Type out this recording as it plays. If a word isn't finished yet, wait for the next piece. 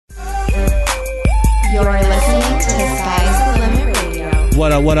You're listening to the Sky's the Limit Radio.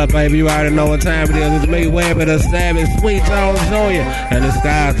 What up, baby? You already know what time it is. It's me, Webby the Savage, Sweet Jones Jr. And the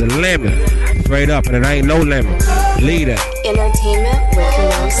sky's the limit. Straight up, and it ain't no limit. Leader. Entertainment with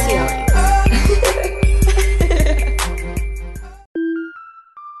no ceiling.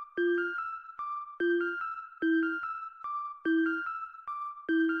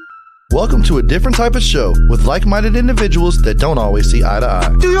 Welcome to a different type of show with like-minded individuals that don't always see eye to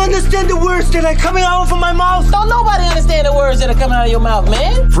eye. Do you understand the words that are coming out from my mouth? Don't nobody understand the words that are coming out of your mouth,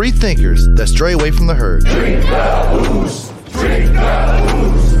 man. Free thinkers that stray away from the herd. Drink that booze. Drink that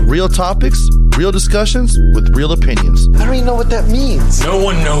booze. Real topics, real discussions with real opinions. I don't even know what that means. No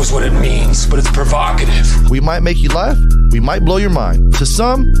one knows what it means, but it's provocative. We might make you laugh. We might blow your mind. To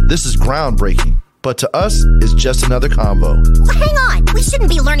some, this is groundbreaking. But to us, it's just another convo. Well, hang on. We shouldn't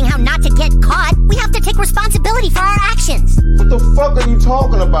be learning how not to get caught. We have to take responsibility for our actions. What the fuck are you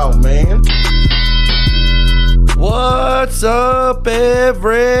talking about, man? What's up,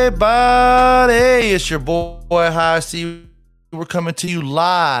 everybody? It's your boy, High C. We're coming to you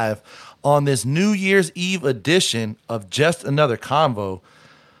live on this New Year's Eve edition of Just Another Convo.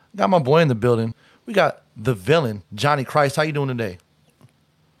 Got my boy in the building. We got the villain, Johnny Christ. How you doing today?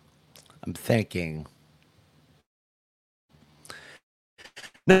 I'm thinking.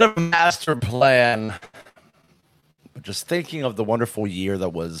 Not a master plan, but just thinking of the wonderful year that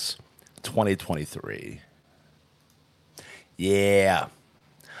was 2023. Yeah.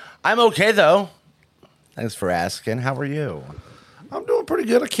 I'm okay, though. Thanks for asking. How are you? I'm doing pretty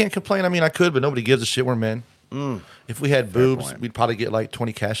good. I can't complain. I mean, I could, but nobody gives a shit. We're men. If we had boobs, we'd probably get like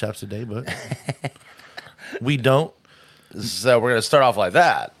 20 cash apps a day, but we don't. So we're gonna start off like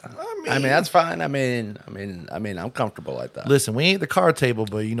that. I mean that's fine. I mean, I'm comfortable like that. Listen, we ain't the card table,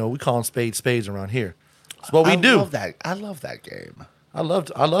 but you know we call them spades around here. That's what we do. I love that game. I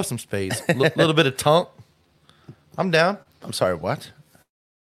love some spades. A little bit of tongue. I'm down. I'm sorry. What?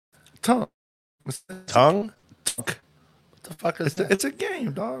 Tongue. Tongue? What the fuck is that? It's a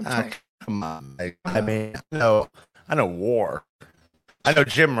game, dog. Come on. I mean, I know war. I know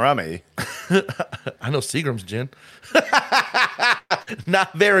Jim Rummy. I know Seagram's gin.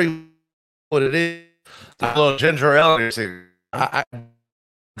 Not very what it is. A little ginger ale. I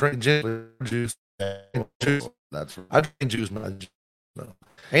drink ginger juice. That's right. I drink juice, not juice. No.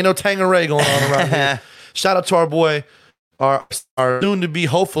 Ain't no Tangeray going on around here. Shout out to our boy, our soon to be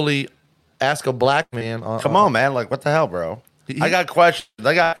hopefully Ask a Black Man. Come on, man! Like what the hell, bro? I got questions.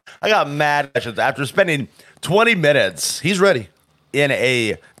 I got mad questions after spending 20 minutes. He's ready in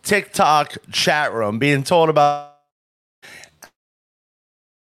a TikTok chat room being told about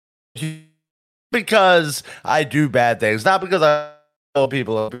because I do bad things, not because I kill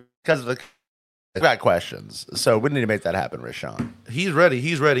people, because of I got questions. So we need to make that happen, Rashawn. He's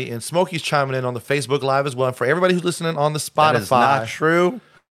ready. And Smokey's chiming in on the Facebook Live as well. And for everybody who's listening on the Spotify. That is not true.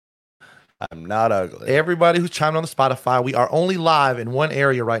 I'm not ugly. Everybody who's chiming on the Spotify, we are only live in one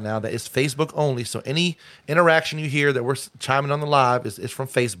area right now that is Facebook only. So any interaction you hear that we're chiming on the live is from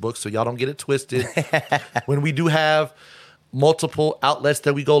Facebook. So y'all don't get it twisted. When we do have multiple outlets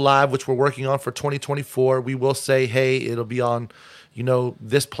that we go live, which we're working on for 2024, we will say, hey, it'll be on,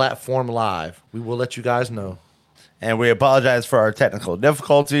 this platform live. We will let you guys know. And we apologize for our technical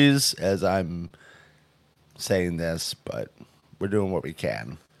difficulties as I'm saying this, but we're doing what we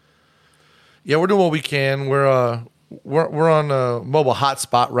can. Yeah, we're doing what we can. We're on a mobile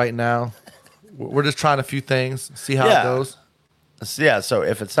hotspot right now. We're just trying a few things, see how it goes. Yeah, so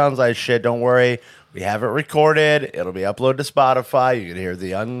if it sounds like shit, don't worry. We have it recorded. It'll be uploaded to Spotify. You can hear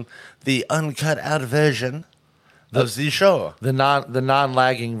the uncut out version of the show. The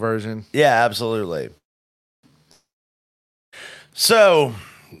non-lagging version. Yeah, absolutely. So,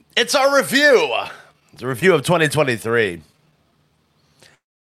 it's our review. It's a review of 2023.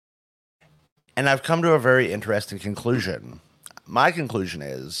 And I've come to a very interesting conclusion. My conclusion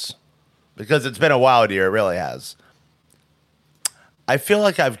is, because it's been a wild year, it really has. I feel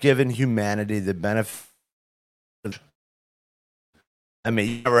like I've given humanity the benefit. I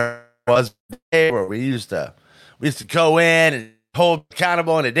mean, there was a day where we used to go in and hold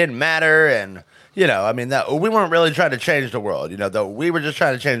accountable, and it didn't matter, and that we weren't really trying to change the world. Though we were just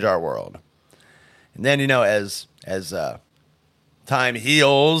trying to change our world. And then, as time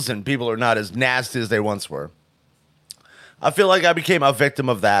heals and people are not as nasty as they once were, I feel like I became a victim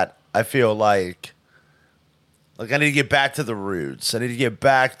of that. I feel like I need to get back to the roots. I need to get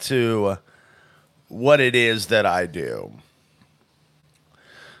back to what it is that I do.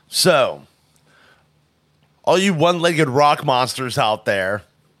 So, all you one-legged rock monsters out there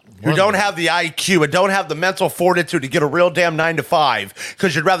who don't have the IQ and don't have the mental fortitude to get a real damn 9 to 5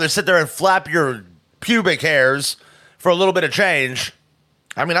 because you'd rather sit there and flap your pubic hairs for a little bit of change.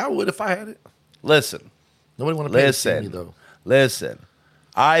 I mean, I would if I had it. Listen. Nobody want to pay to see me, though. Listen.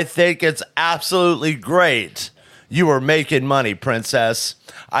 I think it's absolutely great you are making money, princess.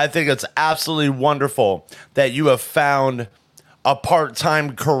 I think it's absolutely wonderful that you have found a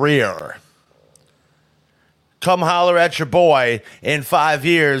part-time career. Come holler at your boy in 5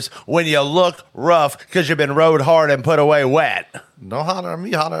 years when you look rough because you've been rode hard and put away wet. Don't holler at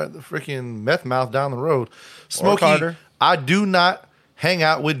me. Holler at the freaking meth mouth down the road. Or Carter. I do not hang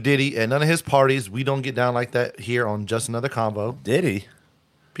out with Diddy at none of his parties. We don't get down like that here on Just Another Convo. Diddy?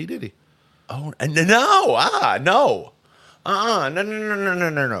 P. Diddy. Oh, no. No. We're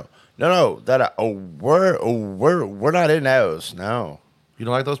not in those. No. You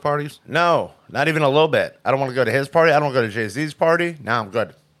don't like those parties? No, not even a little bit. I don't want to go to his party. I don't want to go to Jay-Z's party. No, I'm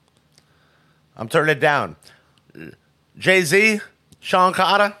good. I'm turning it down. Jay-Z, Sean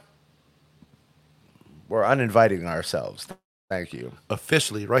Carter, we're uninviting ourselves. Thank you.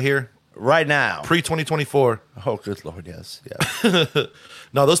 Officially, right here. Right now. Pre-2024. Oh, good Lord, yes. Yeah.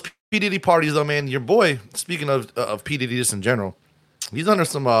 No, those P. Diddy parties, though, man, your boy, speaking of P. Diddy just in general, he's under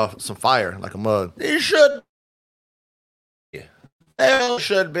some fire, like a mug. He should. Hell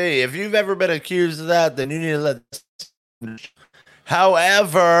should be. If you've ever been accused of that, then you need to let.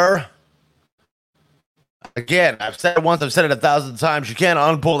 However, again, I've said it once, I've said it 1,000 times. You can't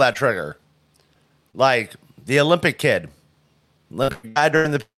unpull that trigger. Like the Olympic kid, Olympic guy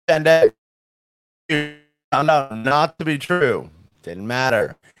during the pandemic, found out not to be true. Didn't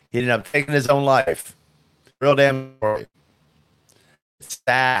matter. He ended up taking his own life. Real damn story. It's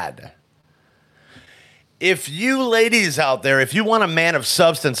sad. If you ladies out there, if you want a man of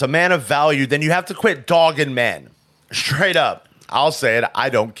substance, a man of value, then you have to quit dogging men. Straight up. I'll say it. I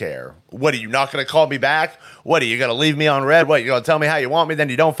don't care. What, are you not going to call me back? What, are you going to leave me on red? What, you going to tell me how you want me, then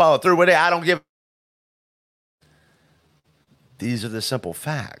you don't follow through with it? I don't give. These are the simple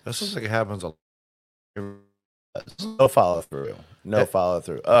facts. That sounds like it happens a lot. No follow through. No follow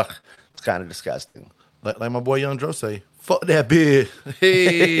through. Ugh. It's kind of disgusting. Like my boy Young Dro say, fuck that bitch.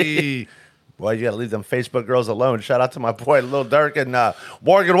 Hey. Well, you got to leave them Facebook girls alone. Shout out to my boy Lil Durk and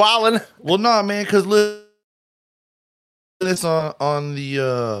Morgan Wallen. Well, nah, man, because it's on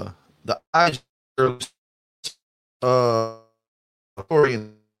the IG story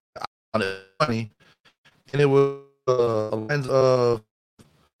and on it funny, and it was a lens of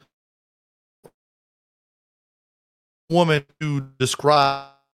woman who describe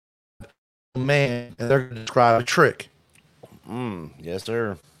a man and they're going to describe a trick. Yes,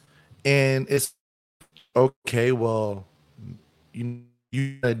 sir. And it's okay. Well, you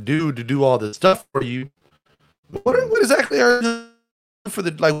do to do all this stuff for you. What exactly are you doing for the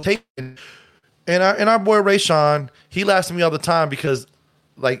like taking? And our boy Ray Sean, he laughs at me all the time because,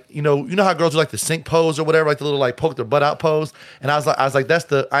 like, you know how girls do like the sink pose or whatever, like the little like poke their butt out pose. And I was like, that's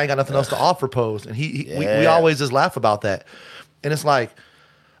the I ain't got nothing else to offer pose. And we always just laugh about that. And it's like,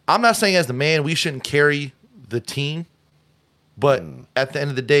 I'm not saying as the man we shouldn't carry the team. But at the end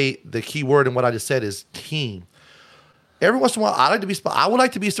of the day, the key word in what I just said is team. Every once in a while, I would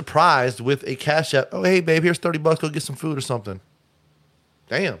like to be surprised with a cash app. Oh, hey, babe, here's $30. Go get some food or something.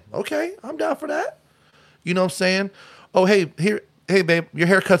 Damn. Okay, I'm down for that. You know what I'm saying? Oh, hey, babe, your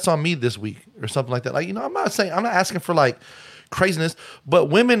haircut's on me this week or something like that. Like, I'm not asking for like craziness, but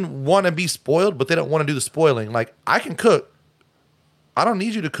women want to be spoiled, but they don't want to do the spoiling. Like, I can cook. I don't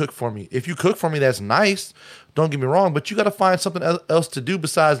need you to cook for me. If you cook for me, that's nice. Don't get me wrong, but you got to find something else to do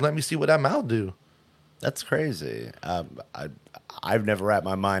besides let me see what that mouth do. That's crazy. I've never wrapped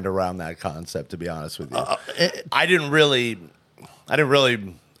my mind around that concept, to be honest with you. I didn't really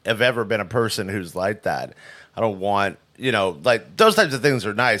have ever been a person who's like that. I don't want, like those types of things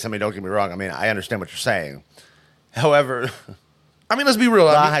are nice. I mean, don't get me wrong. I mean, I understand what you're saying. However, I mean, let's be real.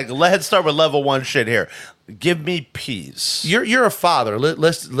 Let's start with level one shit here. Give me peace. You're a father.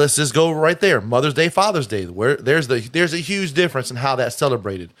 Let's just go right there. Mother's Day, Father's Day. Where there's a huge difference in how that's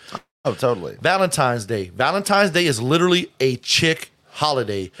celebrated. Oh, totally. Valentine's Day. Valentine's Day is literally a chick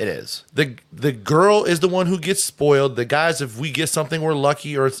holiday. It is. The girl is the one who gets spoiled. The guys, if we get something, we're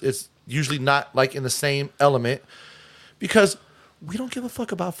lucky, or it's usually not like in the same element because we don't give a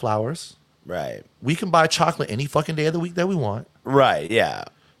fuck about flowers. Right. We can buy chocolate any fucking day of the week that we want. Right. Yeah.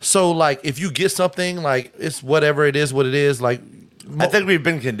 So, like, if you get something, like, it's whatever it is, what it is, like... I think we've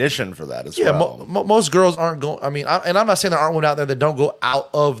been conditioned for that as well. Yeah, most girls aren't going... I mean, and I'm not saying there aren't women out there that don't go out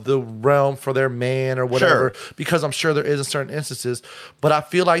of the realm for their man or whatever, because I'm sure there is in certain instances. But I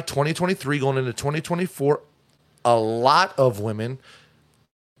feel like 2023 going into 2024, a lot of women,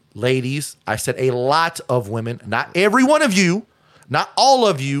 ladies, I said a lot of women, not every one of you, Not all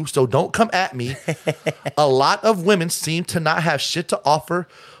of you, so don't come at me. A lot of women seem to not have shit to offer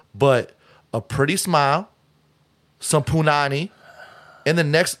but a pretty smile, some punani, and the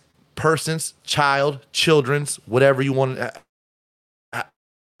next person's children's, whatever you want to,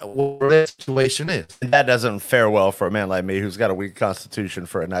 whatever that situation is. And that doesn't fare well for a man like me who's got a weak constitution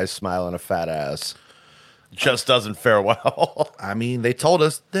for a nice smile and a fat ass. Just doesn't fare well. I mean, they told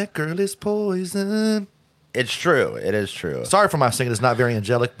us that girl is poison. It's true. It is true. Sorry for my singing. It's not very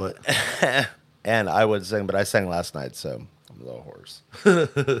angelic, but. And I would sing, but I sang last night, so I'm a little hoarse.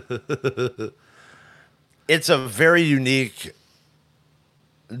 It's a very unique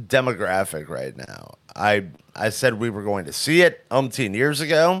demographic right now. I said we were going to see it umpteen years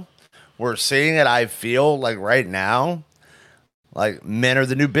ago. We're seeing it, I feel, like right now. Like, men are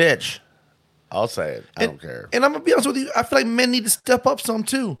the new bitch. I'll say it. I don't care. And I'm going to be honest with you. I feel like men need to step up some,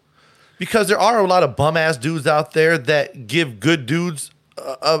 too. Because there are a lot of bum-ass dudes out there that give good dudes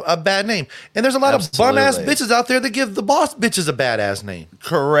a bad name. And there's a lot of bum-ass bitches out there that give the boss bitches a badass name.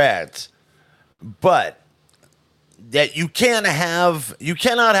 Correct. But that you cannot have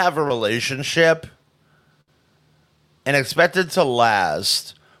a relationship and expect it to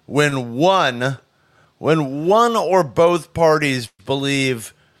last when one or both parties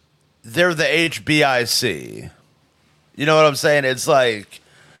believe they're the HBIC. You know what I'm saying? It's like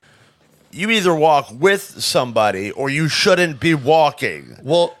you either walk with somebody or you shouldn't be walking.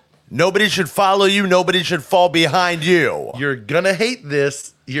 Well, nobody should follow you. Nobody should fall behind you. You're going to hate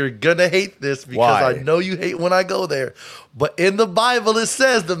this. Because Why? I know you hate when I go there. But in the Bible, it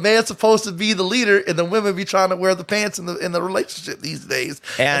says the man's supposed to be the leader and the women be trying to wear the pants in the relationship these days.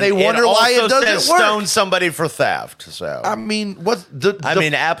 And they wonder why it doesn't work. Stone somebody for theft. So I mean,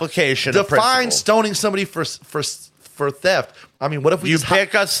 application of define principle. stoning somebody for theft. I mean, what if we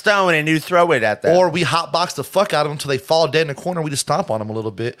pick a stone and you throw it at them? Or we hotbox the fuck out of them until they fall dead in the corner. We just stomp on them a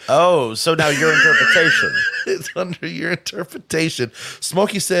little bit. Oh, so now your interpretation. It's under your interpretation.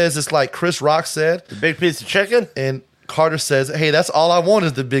 Smokey says it's like Chris Rock said. The big piece of chicken? And Carter says, hey, that's all I want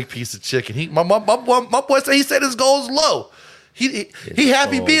is the big piece of chicken. My boy said he said his goal's low. He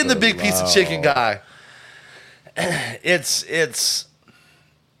happy being the big piece of chicken guy. It's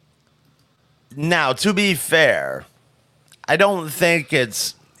now, to be fair, I don't think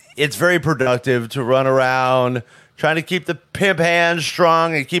it's very productive to run around trying to keep the pimp hand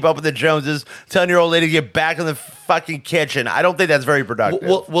strong and keep up with the Joneses, telling your old lady to get back in the fucking kitchen. I don't think that's very productive.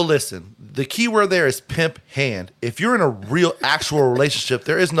 Well, listen. The key word there is pimp hand. If you're in a real, actual relationship,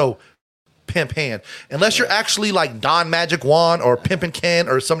 there is no pimp hand. Unless you're actually like Don Magic Wand or Pimpin' Ken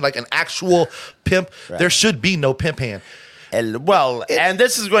or something like an actual pimp, there should be no pimp hand. And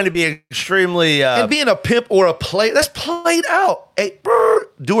this is going to be extremely... and being a pimp or a player, that's played out. Hey,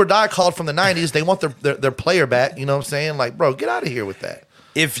 do or die called from the 90s. They want their player back. You know what I'm saying? Like, bro, get out of here with that.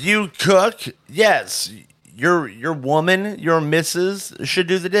 If you cook, yes, your woman, your missus should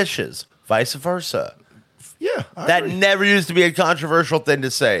do the dishes. Vice versa. Yeah. That never used to be a controversial thing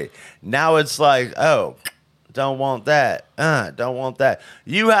to say. Now it's like, oh, don't want that. Don't want that.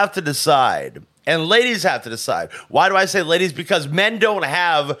 You have to decide. And ladies have to decide. Why do I say ladies? Because men don't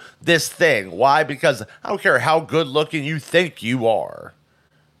have this thing. Why? Because I don't care how good looking you think you are.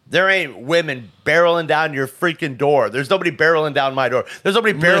 There ain't women barreling down your freaking door. There's nobody barreling down my door. There's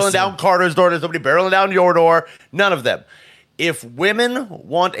nobody barreling down Carter's door. There's nobody barreling down your door. None of them. If women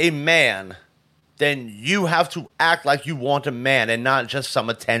want a man, then you have to act like you want a man and not just some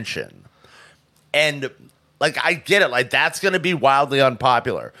attention. And, like, I get it. Like, that's going to be wildly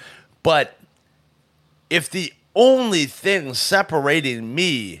unpopular. But if the only thing separating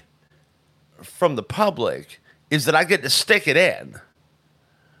me from the public is that I get to stick it in,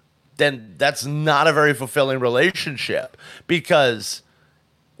 then that's not a very fulfilling relationship. Because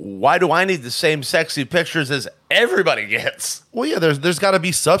why do I need the same sexy pictures as everybody gets? Well, yeah, there's got to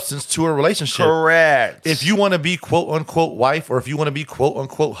be substance to a relationship. Correct. If you want to be quote unquote wife, or if you want to be quote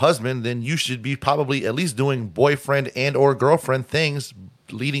unquote husband, then you should be probably at least doing boyfriend and or girlfriend things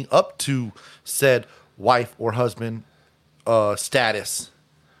leading up to said wife or husband status.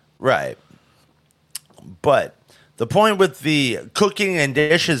 Right. But the point with the cooking and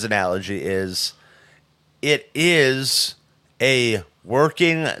dishes analogy is it is a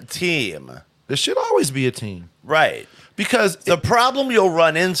working team. There should always be a team. Right. Because the problem you'll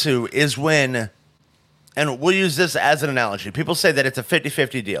run into is when, and we'll use this as an analogy, people say that it's a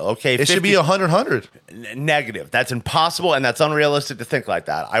 50-50 deal. Okay, it should be 100-100. Negative. That's impossible, and that's unrealistic to think like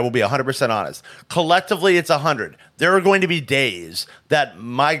that. I will be 100% honest. Collectively, it's 100. There are going to be days that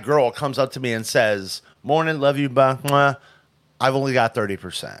my girl comes up to me and says, morning, love you, bah. I've only got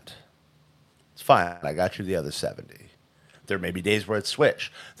 30%. It's fine. I got you the other 70. There may be days where it's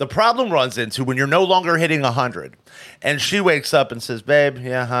switched. The problem runs into when you're no longer hitting 100, and she wakes up and says, "Babe,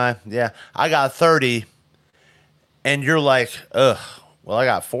 yeah, hi, yeah, I got 30," and you're like, "Ugh, well, I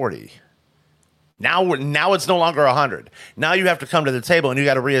got 40." Now it's no longer 100. Now you have to come to the table and you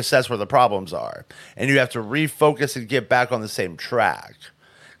got to reassess where the problems are, and you have to refocus and get back on the same track.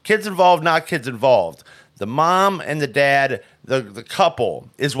 Kids involved, not kids involved. The mom and the dad, the couple,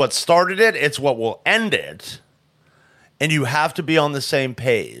 is what started it. It's what will end it. And you have to be on the same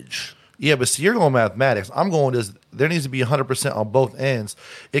page. Yeah, but see, you're going mathematics. I'm going this. There needs to be 100% on both ends.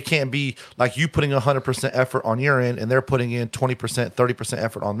 It can't be like you putting 100% effort on your end and they're putting in 20%, 30%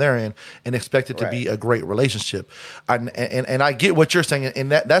 effort on their end and expect it to be a great relationship. And I get what you're saying,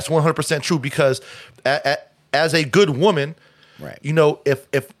 and that's 100% true, because as a good woman, you know, if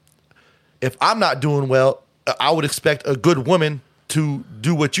I'm not doing well, I would expect a good woman to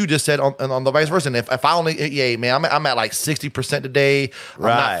do what you just said on the vice versa. And if I only, man, I'm at like 60% today. I'm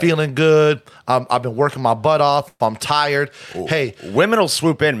not feeling good. I've been working my butt off. I'm tired. Ooh. Hey, women will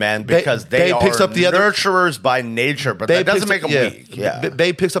swoop in, man, because they are up the nurturers by nature, but that doesn't make them weak. Yeah,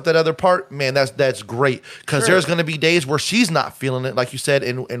 Babe picks up that other part, man. That's great, because there's going to be days where she's not feeling it, like you said,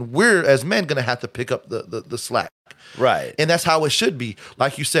 and we're as men going to have to pick up the slack. Right. And that's how it should be.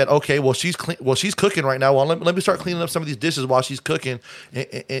 Like you said, okay, well, she's cooking right now. Well, let me start cleaning up some of these dishes while she's cooking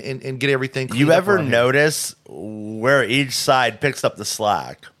and get everything cleaned up. You ever notice where each side picks up the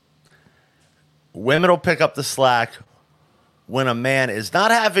slack? Women will pick up the slack when a man is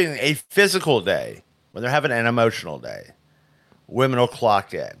not having a physical day, when they're having an emotional day. Women will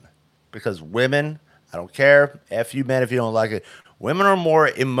clock in, because women, I don't care, F you men if you don't like it, women are more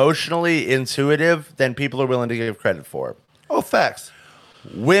emotionally intuitive than people are willing to give credit for. Oh, facts.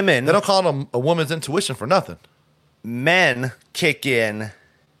 Women, they don't call them a woman's intuition for nothing. Men kick in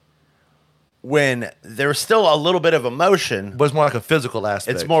when there's still a little bit of emotion. But it's more like a physical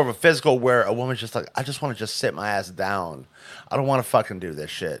aspect. It's more of a physical, where a woman's just like, I just want to just sit my ass down. I don't want to fucking do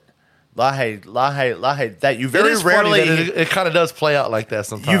this shit. Lahe. That you very rarely. It kind of does play out like that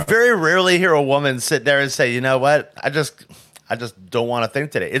sometimes. You very rarely hear a woman sit there and say, you know what? I just don't want to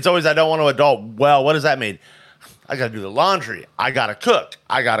think today. It's always, I don't want to adult. Well, what does that mean? I got to do the laundry. I got to cook.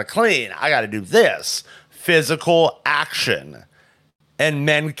 I got to clean. I got to do this. Physical action. And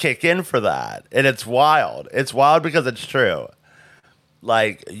men kick in for that. And it's wild. It's wild because it's true.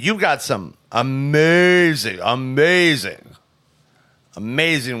 Like, you've got some amazing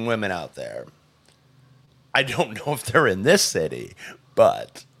women out there. I don't know if they're in this city,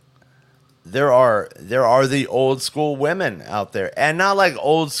 but there are the old school women out there, and not like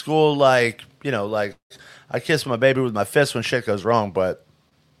old school, like, you know, like I kiss my baby with my fist when shit goes wrong, but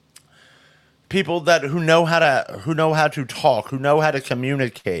people who know how to talk, who know how to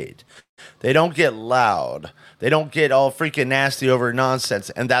communicate. They don't get loud. They don't get all freaking nasty over nonsense.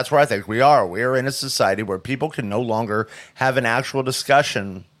 And that's where I think we are. We're in a society where people can no longer have an actual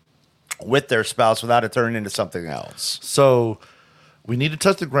discussion with their spouse without it turning into something else. So we need to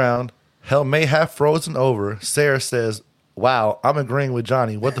touch the ground. Hell may have frozen over. Sarah says, wow, I'm agreeing with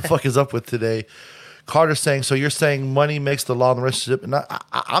Johnny. What the fuck is up with today? Carter's saying, so you're saying money makes the law in the relationship? And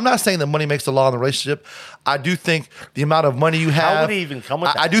I'm not saying that money makes the law in the relationship. I do think the amount of money you have. How would he even come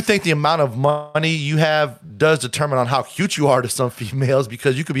with that? I do think the amount of money you have does determine on how cute you are to some females,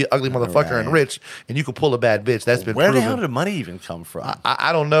 because you could be an ugly motherfucker and rich, and you could pull a bad bitch. That's been proven. Where the hell did money even come from?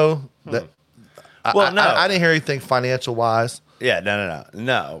 I don't know. That. Well, no. I didn't hear anything financial wise. Yeah,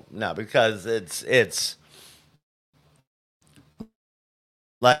 no, because it's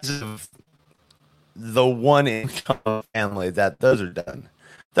like the one income family that those are done.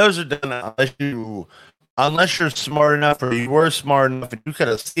 Those are done unless you're smart enough, or you were smart enough, and you could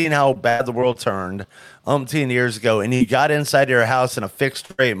have seen how bad the world turned umpteen years ago, and you got inside your house in a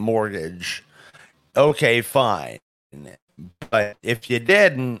fixed rate mortgage. Okay, fine. But if you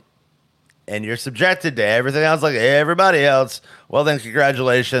didn't, and you're subjected to everything else like everybody else, well then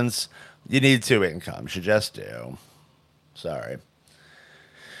congratulations. You need 2 incomes. You just do. Sorry.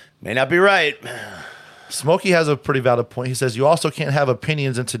 May not be right. Smokey has a pretty valid point. He says, you also can't have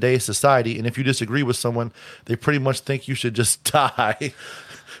opinions in today's society, and if you disagree with someone, they pretty much think you should just die.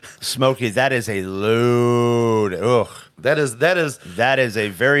 Smokey, that is a load. Ugh. That is a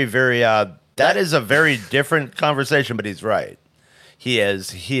very, very that is a very different conversation, but he's right.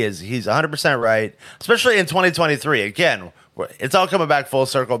 He's 100% right, especially in 2023. Again, it's all coming back full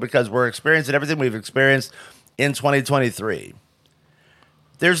circle because we're experiencing everything we've experienced in 2023.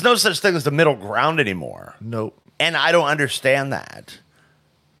 There's no such thing as the middle ground anymore. Nope. And I don't understand that.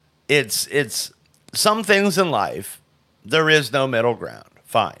 It's some things in life, there is no middle ground.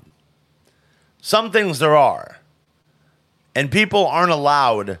 Fine. Some things there are. And people aren't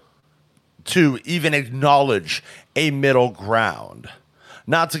allowed to even acknowledge a middle ground.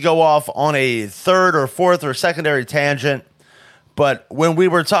 Not to go off on a third or fourth or secondary tangent, but when we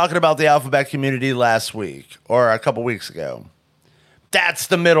were talking about the alphabet community last week or a couple weeks ago, that's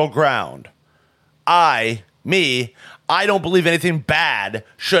the middle ground. I don't believe anything bad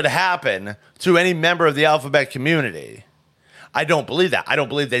should happen to any member of the alphabet community. I don't believe that. I don't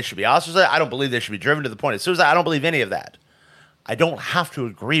believe they should be ostracized. I don't believe they should be driven to the point of suicide. I don't believe any of that. I don't have to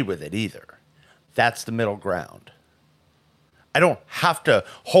agree with it either. That's the middle ground. I don't have to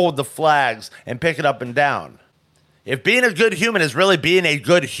hold the flags and pick it up and down. If being a good human is really being a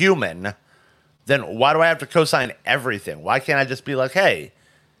good human, then why do I have to co-sign everything? Why can't I just be like, hey,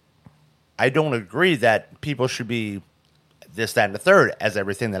 I don't agree that people should be this, that, and the third as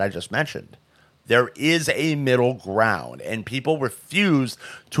everything that I just mentioned. There is a middle ground, and people refuse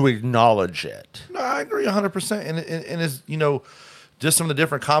to acknowledge it. No, I agree 100%. And it's, just some of the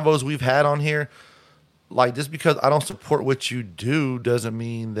different convos we've had on here, like, just because I don't support what you do doesn't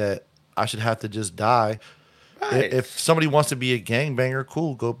mean that I should have to just die. Right. If somebody wants to be a gangbanger,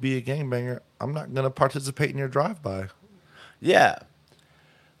 cool, go be a gangbanger. I'm not going to participate in your drive-by. Yeah.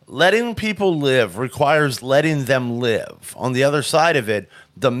 Letting people live requires letting them live. On the other side of it,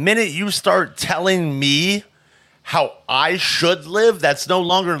 the minute you start telling me how I should live, that's no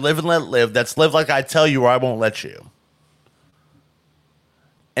longer live and let live. That's live like I tell you or I won't let you.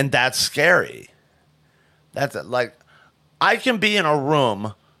 And that's scary. That's like, I can be in a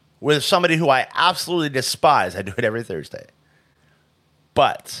room with somebody who I absolutely despise. I do it every Thursday.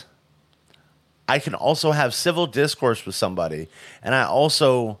 But I can also have civil discourse with somebody, and I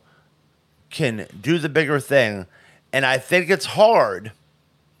also can do the bigger thing. And I think it's hard.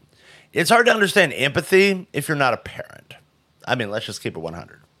 It's hard to understand empathy if you're not a parent. I mean, let's just keep it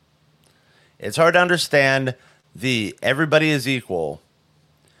 100. It's hard to understand the everybody is equal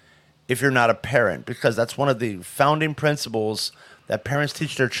if you're not a parent, because that's one of the founding principles that parents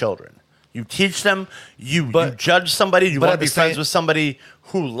teach their children. You teach them, you judge somebody, you want to be friends with somebody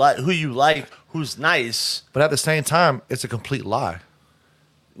who you like, who's nice. But at the same time, it's a complete lie.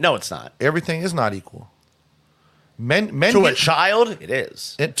 No, it's not. Everything is not equal. Men to a child, it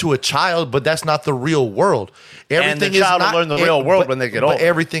is. To a child, but that's not the real world. And the child will learn the real world when they get older. But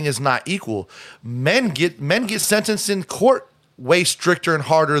everything is not equal. Men get sentenced in court way stricter and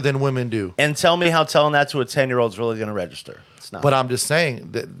harder than women do. And tell me how telling that to a 10-year-old is really going to register. It's not. But I'm just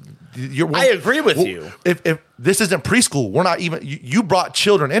saying that I agree with you. If this isn't preschool, we're not even. You brought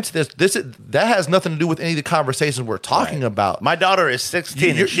children into this. That has nothing to do with any of the conversations we're talking about. My daughter is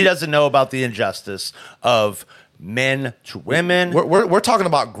 16, and she doesn't know about the injustice of men to women. We're talking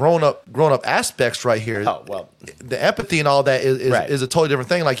about grown up aspects right here. Oh, well, the empathy and all that is a totally different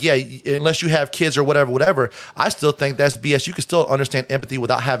thing. Like, yeah, unless you have kids or whatever, I still think that's BS. You can still understand empathy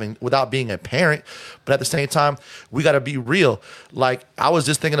without being a parent, but at the same time, we got to be real. Like, I was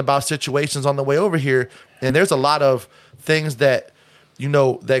just thinking about situations on the way over here, and there's a lot of things that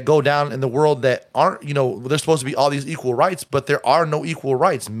that go down in the world that aren't, there's supposed to be all these equal rights, but there are no equal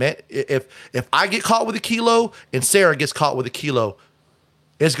rights. Men, if I get caught with a kilo and Sarah gets caught with a kilo,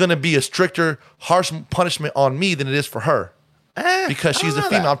 it's going to be a stricter, harsh punishment on me than it is for her because she's a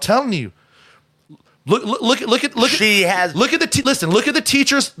female. I'm telling you. Look at the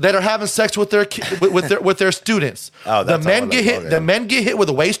teachers that are having sex with their students. Oh, the men get hit. The men get hit with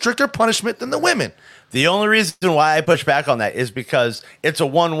a way stricter punishment than the women. The only reason why I push back on that is because it's a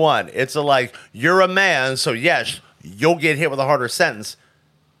 1-1. It's you're a man, so yes, you'll get hit with a harder sentence.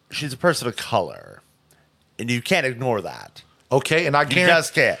 She's a person of color, and you can't ignore that. Okay, and I guarantee, you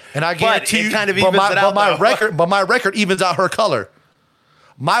just can't. And I guarantee but you, it kind of evens it out. But my record evens out her color.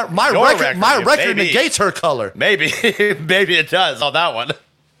 My record negates her color. Maybe it does on that one.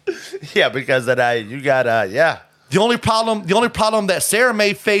 Yeah, because that The only problem that Sarah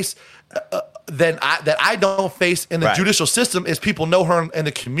may face. That I don't face in the judicial system is people know her in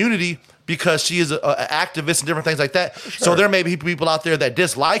the community because she is an activist and different things like that. Sure. So there may be people out there that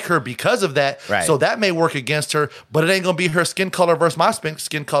dislike her because of that. Right. So that may work against her, but it ain't going to be her skin color versus my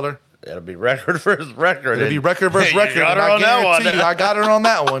skin color. It'll be record versus record. It'll be record versus record. You got her on that one. I got her on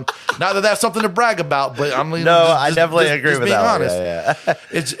that one. Not that that's something to brag about, but I definitely agree with that. Honest. Yeah.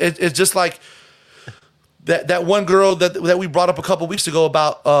 It's just like that one girl that we brought up a couple weeks ago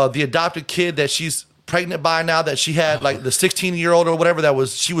about the adopted kid that she's pregnant by now, that she had like the 16-year-old or whatever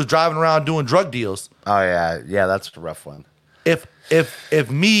she was driving around doing drug deals. Oh yeah, that's a rough one.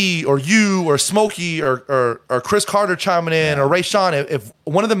 If me or you or Smokey or Chris Carter chiming in or Ray Sean, if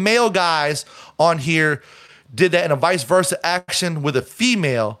one of the male guys on here did that in a vice versa action with a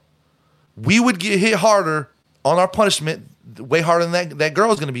female, we would get hit harder on our punishment way harder than that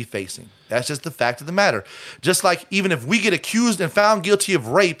girl is going to be facing. That's just the fact of the matter. Just like even if we get accused and found guilty of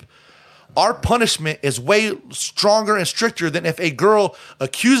rape, our punishment is way stronger and stricter than if a girl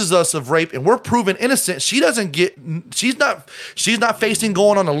accuses us of rape and we're proven innocent. She's not facing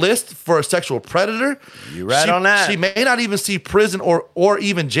going on a list for a sexual predator. You right on that. She may not even see prison or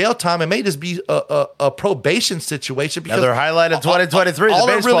even jail time. It may just be a probation situation. Because another highlight of 2023 is a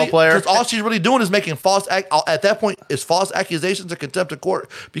baseball player. Because all she's really doing is making at that point, is false accusations of contempt of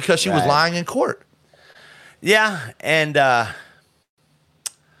court because she was lying in court. Yeah, and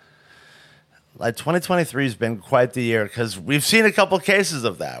like 2023 has been quite the year because we've seen a couple cases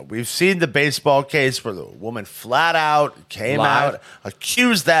of that. We've seen the baseball case where the woman flat out came out,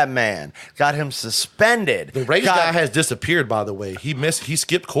 accused that man, got him suspended. The Rays guy has disappeared, by the way. He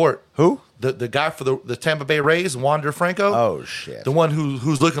skipped court. Who? The guy for the Tampa Bay Rays, Wander Franco. Oh shit! The one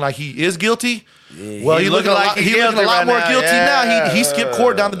who's looking like he is guilty. Yeah, well, he's looking a lot more guilty now. Yeah. He skipped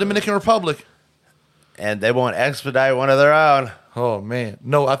court down the Dominican Republic, and they won't expedite one of their own. Oh man,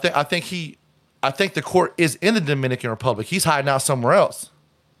 no, I think the court is in the Dominican Republic. He's hiding out somewhere else.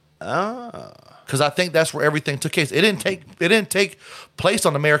 Oh. Because I think that's where everything took place. It didn't take place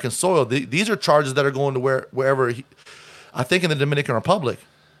on American soil. These are charges that are going to wherever. I think in the Dominican Republic.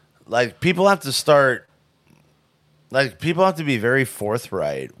 Like people have to start. Like people have to be very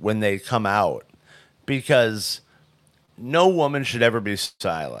forthright when they come out, because no woman should ever be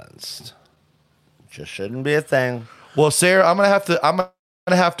silenced. Just shouldn't be a thing. Well, Sarah, I'm gonna have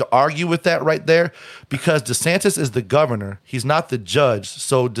to argue with that right there, because DeSantis is the governor. He's not the judge.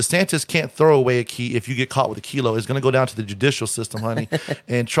 So DeSantis can't throw away a key if you get caught with a kilo. It's going to go down to the judicial system, honey.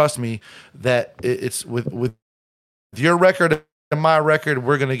 And trust me that it's with your record and my record,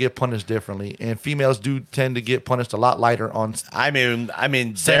 we're going to get punished differently. And females do tend to get punished a lot lighter on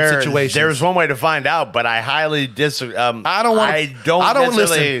situations. There's one way to find out, but I highly disagree. I don't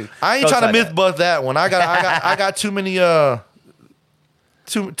listen. I ain't trying to myth bust that one. I got too many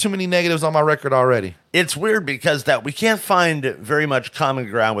Too many negatives on my record already. It's weird because that we can't find very much common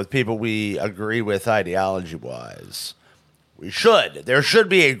ground with people we agree with ideology-wise. We should. There should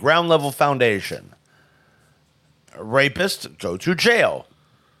be a ground level foundation. Rapists go to jail.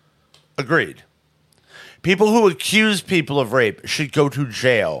 Agreed. People who accuse people of rape should go to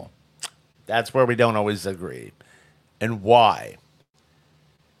jail. That's where we don't always agree. And why?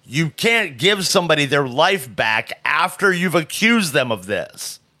 You can't give somebody their life back after you've accused them of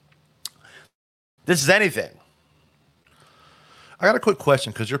this. This is anything. I got a quick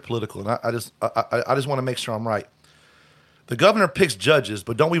question because you're political, and I just want to make sure I'm right. The governor picks judges,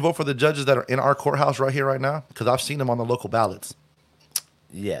 but don't we vote for the judges that are in our courthouse right here, right now? Because I've seen them on the local ballots.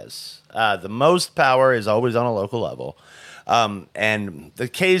 Yes. The most power is always on a local level. And the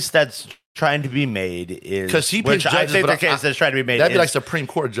case that's trying to be made is because he picks judges, I think the case that's trying to be made that'd be is like Supreme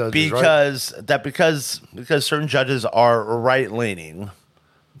Court judges, because right? because certain judges are right leaning,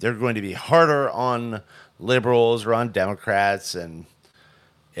 they're going to be harder on liberals or on Democrats. And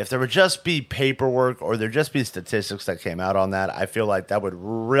if there would just be paperwork or there'd just be statistics that came out on that, I feel like that would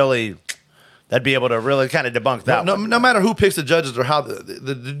really, that'd be able to really kind of debunk that. No matter who picks the judges or how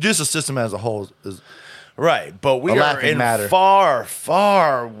the judicial system as a whole is. Right, but we are in far,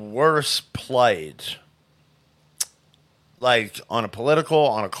 far worse plight. Like on a political,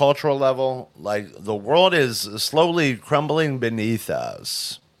 on a cultural level, like the world is slowly crumbling beneath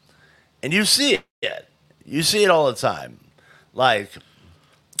us. And you see it. You see it all the time. Like,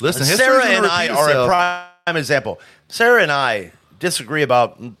 listen, Sarah and I are a prime example. Sarah and I disagree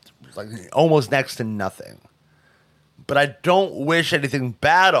about like almost next to nothing. But I don't wish anything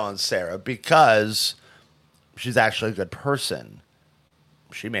bad on Sarah because she's actually a good person.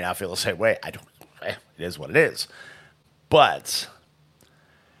 She may not feel the same way. It is what it is. But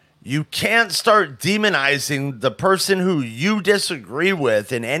you can't start demonizing the person who you disagree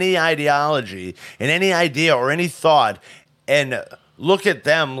with in any ideology, in any idea or any thought, and look at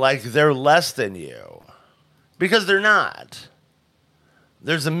them like they're less than you. Because they're not.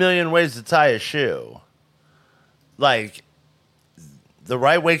 There's a million ways to tie a shoe. Like, the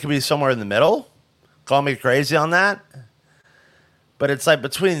right way could be somewhere in the middle. Call me crazy on that. But it's like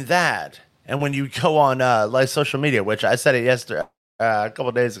between that and when you go on like social media, which I said it yesterday, a couple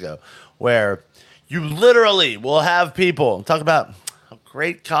of days ago, where you literally will have people talk about how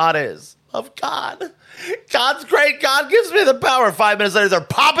great God is. Love God. God's great. God gives me the power. 5 minutes later, they're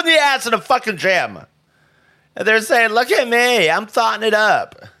popping the ass in a fucking jam. And they're saying, look at me. I'm thoughting it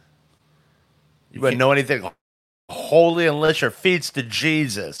up. You wouldn't know anything holy unless your feet's to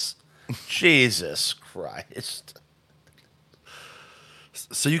Jesus. Jesus Christ.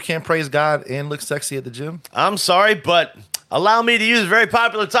 So you can't praise God and look sexy at the gym? I'm sorry, but Allow me to use a very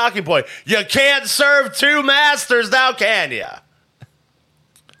popular talking point. You can't serve two masters now, can you?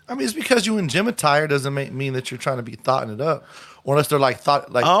 I mean, it's because you in gym attire doesn't mean that you're trying to be thoughting it up. Or unless they're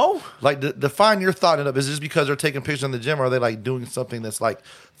define your thoughting it up. Is it just because they're taking pictures in the gym, or are they like doing something that's like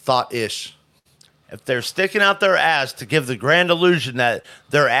thought-ish? If they're sticking out their ass to give the grand illusion that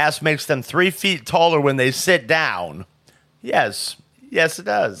their ass makes them 3 feet taller when they sit down, yes, it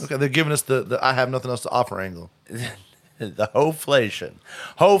does. Okay, they're giving us the I have nothing else to offer angle. The hoflation.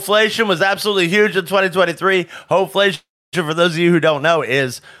 Hoflation was absolutely huge in 2023. Hoflation, for those of you who don't know,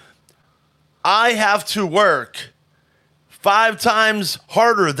 is I have to work 5 times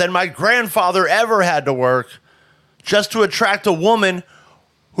harder than my grandfather ever had to work just to attract a woman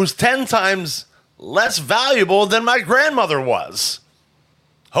who's 10 times less valuable than my grandmother was.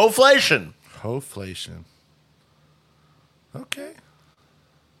 Hoflation. Hoflation. Okay.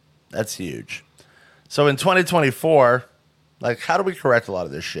 That's huge. So in 2024, like, how do we correct a lot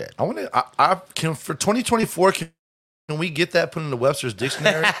of this shit? I can for 2024. Can we get that put in the Webster's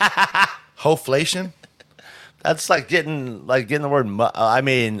dictionary? Hoflation. That's like getting the word. I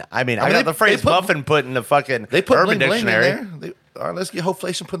got the phrase muffin put in the fucking they put Urban bling bling Dictionary. in there. All right, let's get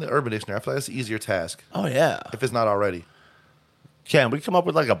hoflation put in the Urban Dictionary. I feel like that's an easier task. Oh yeah, if it's not already. Can we come up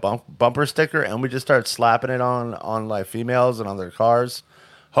with like a bumper sticker and we just start slapping it on like females and on their cars?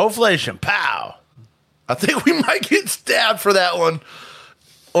 Hoflation, pow! I think we might get stabbed for that one.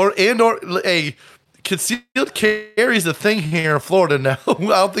 Or concealed carry's a thing here in Florida now. I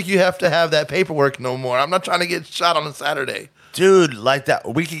don't think you have to have that paperwork no more. I'm not trying to get shot on a Saturday. Dude, like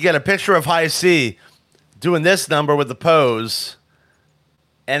that. We could get a picture of High C doing this number with the pose,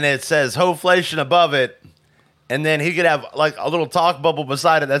 and it says hoflation above it, and then he could have like a little talk bubble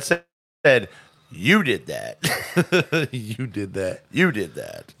beside it that said, "You did that." You did that. You did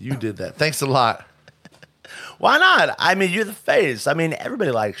that. You did that. Thanks a lot. Why not? I mean, you're the face. I mean,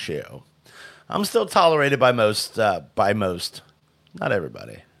 everybody likes you. I'm still tolerated by most. Not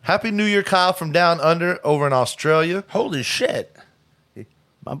everybody. Happy New Year, Kyle, from down under over in Australia. Holy shit.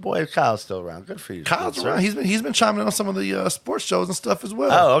 My boy Kyle's still around. Good for you. Kyle's around. He's been chiming in on some of the sports shows and stuff as well.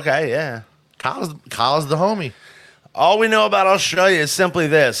 Oh, okay, yeah. Kyle's the homie. All we know about Australia is simply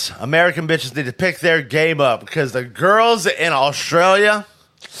this. American bitches need to pick their game up because the girls in Australia,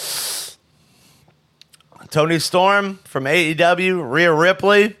 Tony Storm from AEW, Rhea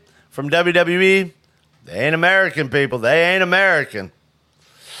Ripley from WWE, they ain't American, people. They ain't American.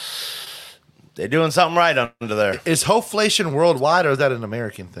 They're doing something right under there. Is hoflation worldwide, or is that an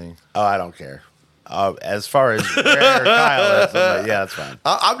American thing? Oh, I don't care. As far as where Kyle is, I'm like, yeah, that's fine.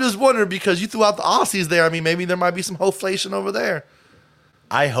 I'm just wondering because you threw out the Aussies there. I mean, maybe there might be some hoflation over there.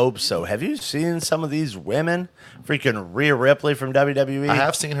 I hope so. Have you seen some of these women? Freaking Rhea Ripley from WWE. I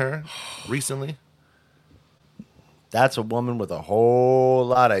have seen her recently. That's a woman with a whole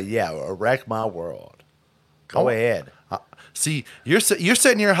lot of wreck my world. Go ahead. See, you're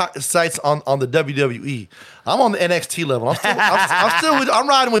setting your sights on the WWE. I'm on the NXT level. I'm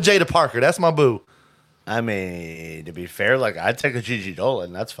riding with Jada Parker. That's my boo. I mean, to be fair, like I'd take a Gigi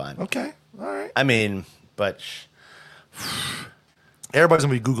Dolan. That's fine. Okay, all right. I mean, but everybody's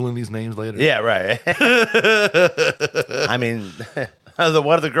gonna be googling these names later. Yeah, right. I mean,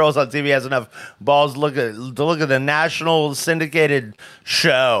 one of the girls on TV has enough balls to look at the national syndicated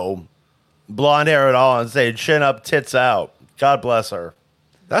show, blonde hair and all, and say chin up, tits out. God bless her.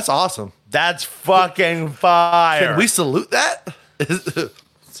 That's awesome. That's fucking fire. Can we salute that?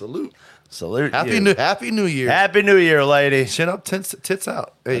 Salute. Happy New Year. Happy New Year, lady. Chin up, tits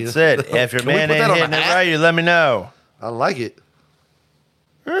out. Hey, that's it. If your man ain't hitting it right, you let me know. I like it.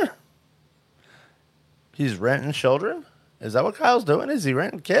 He's renting children? Is that what Kyle's doing? Is he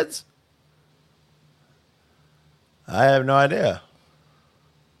renting kids? I have no idea.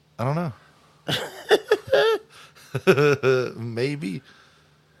 I don't know. Maybe.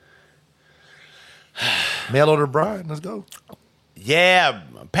 Mail order Brian. Let's go. Yeah,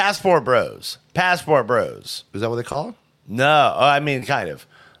 passport bros. Passport bros. Is that what they call it? No, I mean kind of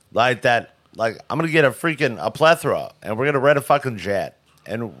like that. Like I'm gonna get a plethora, and we're gonna rent a fucking jet,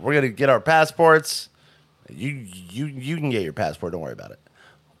 and we're gonna get our passports. You can get your passport. Don't worry about it.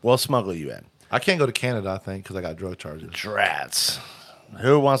 We'll smuggle you in. I can't go to Canada, I think, because I got drug charges. Drats.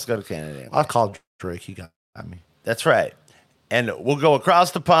 Who wants to go to Canada anyway? I'll call Drake. He got me. That's right. And we'll go across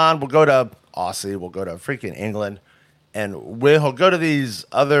the pond. We'll go to Aussie. We'll go to freaking England. And we'll go to these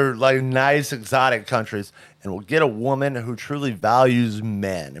other like nice exotic countries. And we'll get a woman who truly values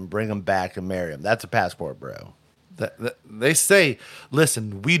men and bring them back and marry them. That's a passport, bro. They say,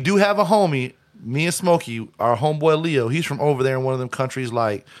 listen, we do have a homie, me and Smokey, our homeboy Leo. He's from over there in one of them countries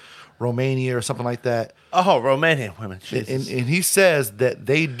like Romania or something like that. Oh, Romanian women. And he says that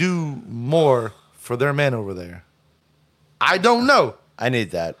they do more for their men over there. I don't know. I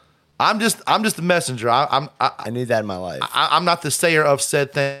need that. I'm just a messenger. I need that in my life. I'm not the sayer of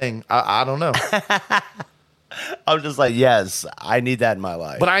said thing. I don't know. I'm just like, yes, I need that in my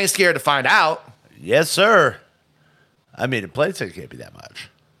life. But I ain't scared to find out. Yes, sir. I mean, a plane ticket can't be that much.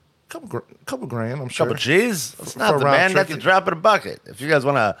 Couple grand, I'm sure. Couple G's. That's For not a the round man. trip. That's a drop in a bucket. If you guys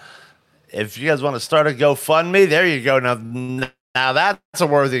want to start a GoFundMe, there you go. Now that's a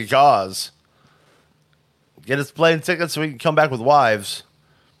worthy cause. Get us plane tickets so we can come back with wives.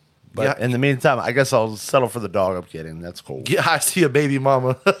 But in the meantime, I guess I'll settle for the dog I'm getting. That's cool. Yeah, I see a baby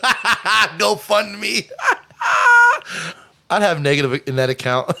mama. Go fund me. I'd have negative in that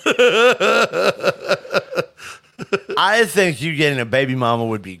account. I think you getting a baby mama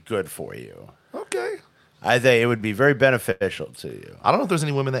would be good for you. Okay. I think it would be very beneficial to you. I don't know if there's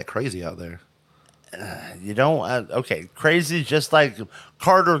any women that crazy out there. You don't? Okay, crazy just like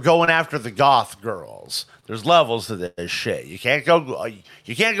Carter going after the goth girls. There's levels to this shit. You can't go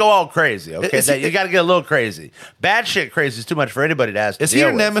all crazy, okay? You got to get a little crazy. Bad shit crazy is too much for anybody to ask. Is he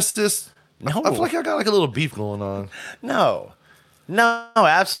your nemesis? No. I feel like I got like a little beef going on. No,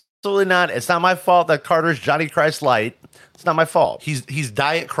 absolutely not. It's not my fault that Carter's Johnny Christ Light. It's not my fault. He's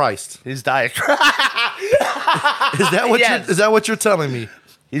Diet Christ. He's Diet Christ. Is that what you're telling me?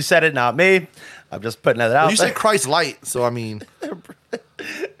 He said it, not me. I'm just putting that out. Well, you said Christ Light, so I mean,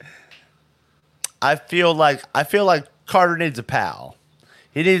 I feel like Carter needs a pal.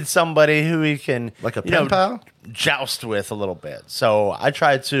 He needs somebody who he can like a pen pal joust with a little bit. So I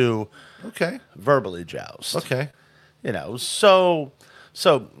try to verbally joust. Okay. So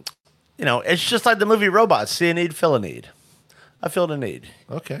it's just like the movie Robots. See a need, fill a need. I feel the need.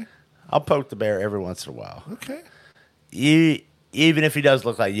 Okay. I'll poke the bear every once in a while. Okay. Even if he does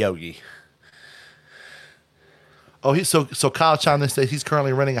look like Yogi. Oh, so Kyle chimed in and said he's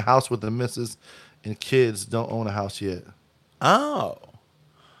currently renting a house with the missus and kids don't own a house yet. Oh.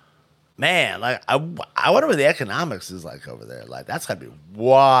 Man, like I wonder what the economics is like over there. Like that's gotta be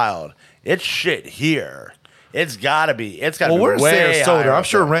wild. It's shit here. It's gotta be. Well, we're in way Sarasota. I'm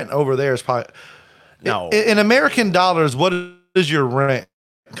sure rent over there is probably no. In American dollars, what is your rent,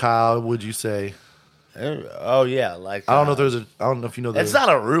 Kyle? Would you say? Oh yeah, like I don't know. I don't know if you know. It's not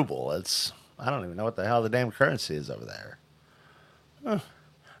a ruble. I don't even know what the hell the damn currency is over there.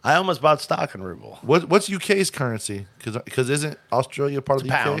 I almost bought stock in ruble. What's UK's currency? Because isn't Australia part of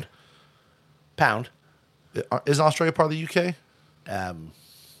the UK? Pound. Isn't Australia part of the UK?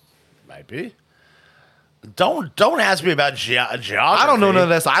 Might be. Don't ask me about geography. I don't know none of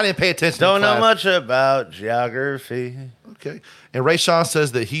that. So I didn't pay attention. Don't know much about geography. Okay. And Ray Sean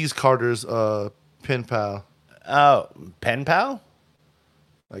says that he's Carter's pen pal. Oh, pen pal?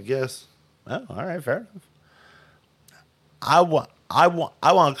 I guess. Oh, all right, fair enough. I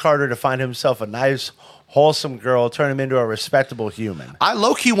want Carter to find himself a nice, wholesome girl, turn him into a respectable human. I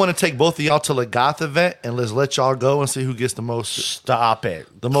low-key want to take both of y'all to a goth event and let's let y'all go and see who gets the most. Stop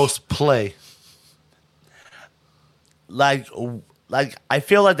it. The most play. Like I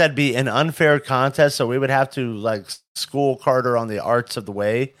feel like that'd be an unfair contest, so we would have to like school Carter on the arts of the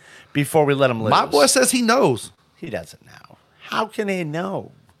way before we let him loose. My boy says he knows. He doesn't know. How can he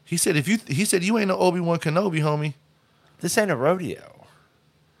know? He said you ain't no Obi-Wan Kenobi, homie. This ain't a rodeo.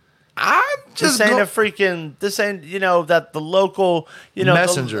 I'm just this ain't that the local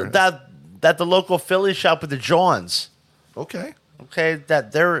messenger that the local Philly shop with the Johns. Okay.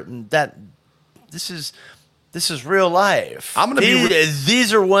 This is real life.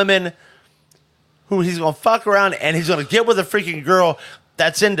 These are women who he's gonna fuck around and he's gonna get with a freaking girl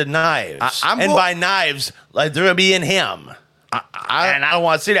that's into knives. By knives, like they're gonna be in him. And I don't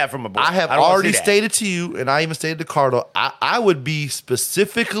want to see that from a boy. I have already stated to you, and I even stated to Cardo, I would be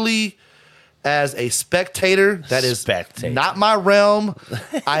specifically as a spectator. That is not my realm.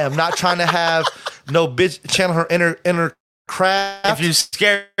 I am not trying to have no bitch channel her inner craft. If you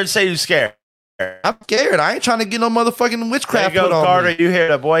scared, say you scared. I'm scared. I ain't trying to get no motherfucking witchcraft there you go, put on Carter, me. You hear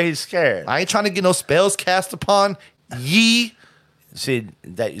that, boy? He's scared. I ain't trying to get no spells cast upon ye.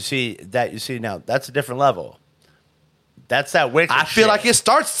 You see now. That's a different level. That's that wicked. I feel like it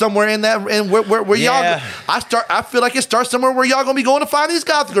starts somewhere in that, and where y'all. I feel like it starts somewhere where y'all gonna be going to find these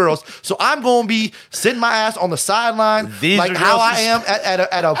goth girls. So I'm gonna be sitting my ass on the sideline, like how I am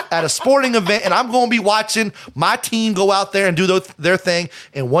at a sporting event, and I'm gonna be watching my team go out there and do their thing.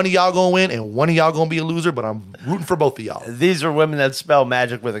 And one of y'all gonna win, and one of y'all gonna be a loser. But I'm rooting for both of y'all. These are women that spell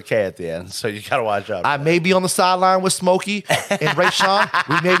magic with a K at the end, so you gotta watch out. I may be on the sideline with Smokey and Ray Sean.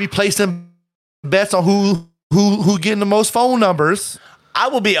 We may be placing bets on who getting the most phone numbers. I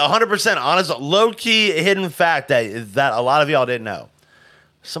will be 100% honest. Low key hidden fact that a lot of y'all didn't know.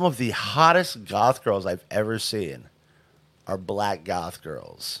 Some of the hottest goth girls I've ever seen are black goth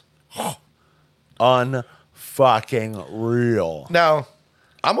girls. Unfucking real. Now,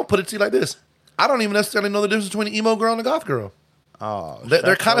 I'm gonna put it to you like this: I don't even necessarily know the difference between an emo girl and a goth girl. Oh,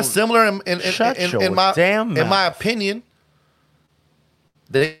 they're kind of similar in my opinion.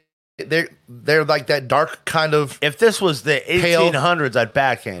 They're like that dark kind of. If this was the 1800s, I'd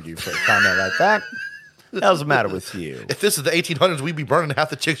backhand you for a comment like that. What hell's the matter with you? If this is the 1800s, we'd be burning half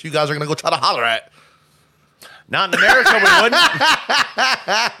the chicks you guys are gonna go try to holler at. Not in America, we wouldn't.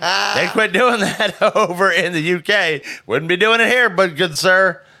 They quit doing that over in the UK. Wouldn't be doing it here, but good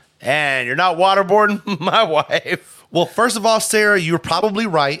sir. And you're not waterboarding my wife. Well, first of all, Sarah, you're probably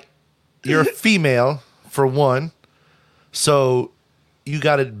right. You're a female, for one. So you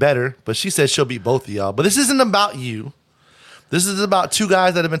got it better. But she said she'll beat both of y'all. But this isn't about you. This is about two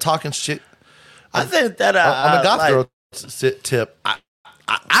guys that have been talking shit. I think that on the goth girl tip,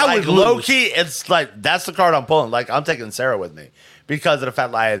 I would low lose. key. It's like that's the card I'm pulling. Like I'm taking Sarah with me because of the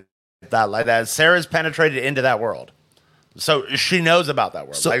fact that Sarah's penetrated into that world, so she knows about that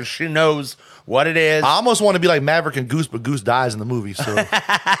world. So, like she knows what it is. I almost want to be like Maverick and Goose, but Goose dies in the movie. So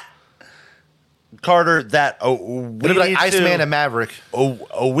Carter, it'll be like Iceman and Maverick.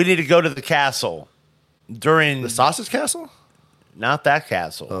 We need to go to the castle during the Sausage Castle. Not that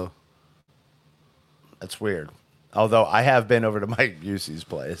castle. Oh, that's weird. Although I have been over to Mike Busey's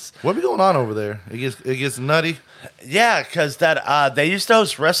place. What be going on over there? It gets nutty. Yeah, because they used to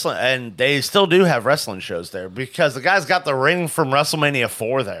host wrestling, and they still do have wrestling shows there because the guys got the ring from WrestleMania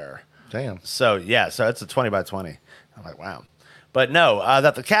 4 there. Damn. So it's a 20 by 20. I'm like, wow. But no,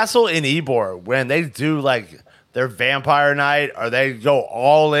 that the castle in Ybor, when they do like their vampire night or they go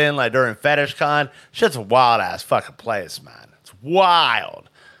all in like during Fetish Con, shit's a wild ass fucking place, man. It's wild.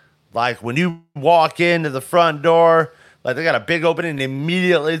 Like when you walk into the front door, like they got a big opening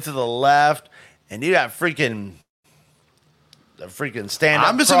immediately to the left, and you got freaking standing.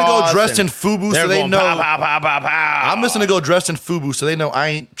 I'm just gonna go dressed in FUBU so they know. Pow, pow, pow, pow, pow. I'm just gonna go dressed in FUBU so they know I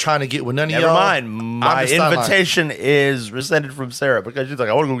ain't trying to get with none of y'all. Never mind. My invitation is rescinded from Sarah because she's like,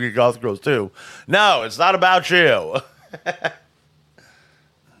 I want to go get goth girls too. No, it's not about you.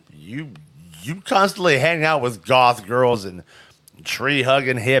 You constantly hang out with goth girls and tree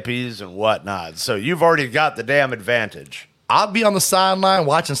hugging hippies and whatnot. So you've already got the damn advantage. I'll be on the sideline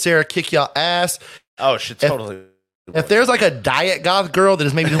watching Sarah kick y'all ass. Oh, she totally. If there's like a diet goth girl that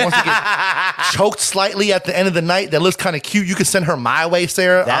is maybe wants to get choked slightly at the end of the night that looks kind of cute, you can send her my way,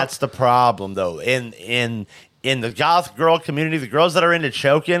 Sarah. That's the problem, though. In the goth girl community, the girls that are into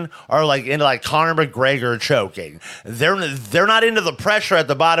choking are like into like Conor McGregor choking. They're not into the pressure at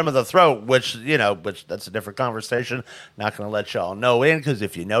the bottom of the throat, which that's a different conversation. Not going to let y'all know in because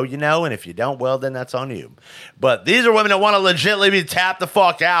if you know, you know, and if you don't, well, then that's on you. But these are women that want to legitimately be tapped the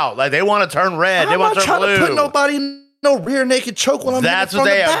fuck out. Like they want to turn red. They want to turn blue. I'm not trying to put nobody in no rear naked choke when I'm That's from what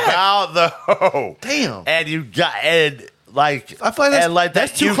the they back. about, though. Damn. And you got like I feel like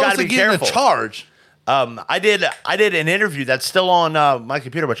that's too close to getting a charge. I did an interview that's still on my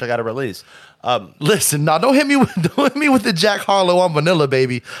computer, which I got to release. Listen, now don't hit me with the Jack Harlow on Vanilla,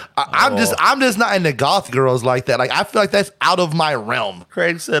 baby. I'm just not into goth girls like that. Like I feel like that's out of my realm.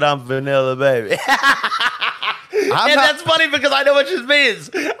 Craig said I'm Vanilla, baby. That's funny because I know what she means.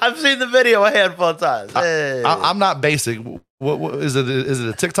 I've seen the video a handful of times. I'm not basic. What is it? Is it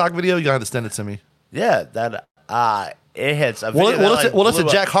a TikTok video? You gotta have to send it to me. Yeah, that it hits. That's a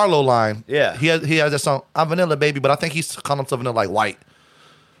Jack Harlow line. Yeah, he has that song. I'm Vanilla, baby, but I think he's calling himself Vanilla like white.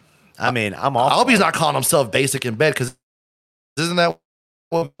 I mean, I'm off. I hope he's not calling himself basic in bed because isn't that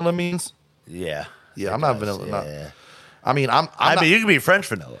what vanilla means? Yeah, I'm not vanilla. Yeah. Not. I mean, you can be French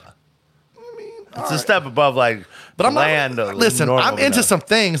vanilla. It's a step above, like, but I'm bland. Not, listen, I'm into vanilla. some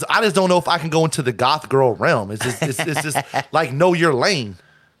things. I just don't know if I can go into the goth girl realm. It's just like know your lane.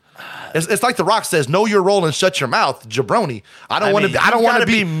 It's like The Rock says, know your role and shut your mouth, jabroni. I don't want to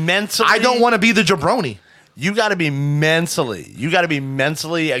be mentally. I don't want to be the jabroni. You got to be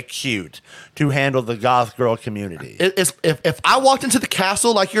mentally acute to handle the goth girl community. If I walked into the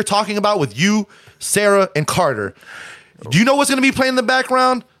castle like you're talking about with you, Sarah, and Carter, do you know what's going to be playing in the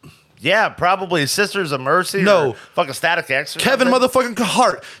background? Yeah, probably Sisters of Mercy. No. Or fucking Static X. Or Kevin something. motherfucking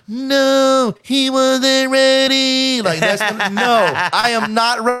Hart. No, he wasn't ready. Like that's no. I am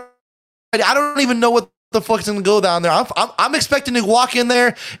not ready. I don't even know what the fuck's gonna go down there. I'm expecting to walk in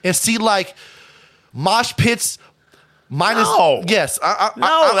there and see like mosh pits. Minus, no. Yes,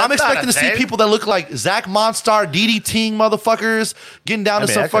 I'm expecting to see people that look like Zach Monstar, DDTing motherfuckers, getting down to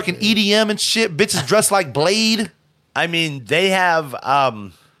some fucking EDM and shit. Bitches dressed like Blade. I mean, they have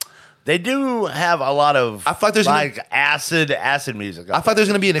they do have a lot of I feel like there's acid music. I thought there's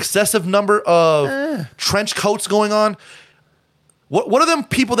going to be an excessive number of trench coats going on. What are them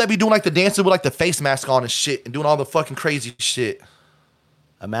people that be doing like the dancing with like the face mask on and shit and doing all the fucking crazy shit?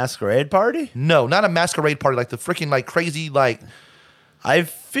 A masquerade party? No, not a masquerade party. Like the freaking like crazy like. I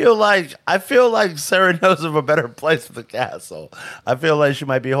feel like Sarah knows of a better place for the castle. I feel like she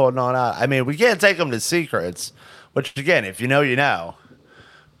might be holding on out. I mean, we can't take them to secrets, which again, if you know, you know.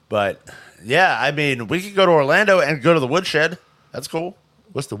 But yeah, I mean, we could go to Orlando and go to the woodshed. That's cool.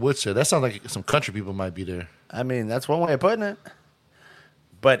 What's the woodshed? That sounds like some country people might be there. I mean, that's one way of putting it.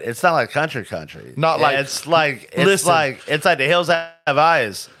 But it's not like country. Not like it's like the hills have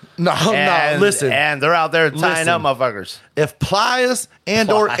eyes. No, listen. And they're out there tying up motherfuckers. If Plies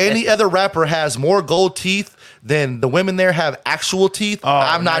or any other rapper has more gold teeth than the women there have actual teeth,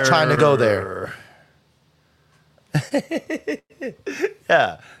 I'm not trying to go there.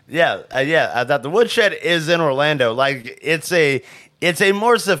 Yeah. That the woodshed is in Orlando. Like it's a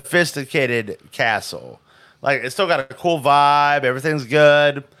more sophisticated castle. Like it's still got a cool vibe. Everything's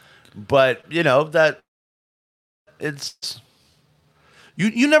good, but you know that it's.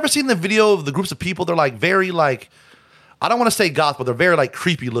 You never seen the video of the groups of people? They're like very like, I don't want to say goth, but they're very like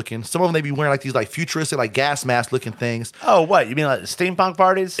creepy looking. Some of them they be wearing like these like futuristic like gas mask looking things. Oh, what you mean like steampunk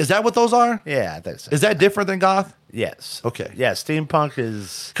parties? Is that what those are? Yeah, I think so. Is that different than goth? Yes. Okay. Yeah, steampunk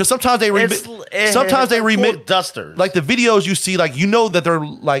is because sometimes they remix cool dusters. Like the videos you see, like you know that they're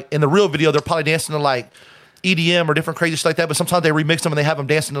like in the real video they're probably dancing to like EDM or different crazy shit like that. But sometimes they remix them and they have them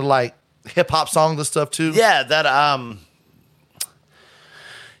dancing to like hip hop songs and stuff too. Yeah, that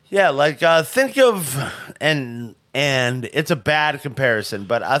Yeah, like think of and it's a bad comparison,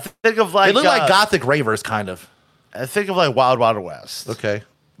 but I think of like they look like gothic ravers, kind of. I think of like Wild Wild West. Okay,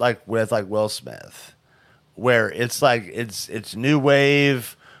 like with like Will Smith, where it's like it's new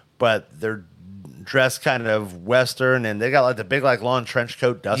wave, but they're dressed kind of Western, and they got like the big like long trench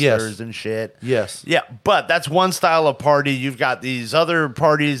coat dusters and shit. Yes, yeah, but that's one style of party. You've got these other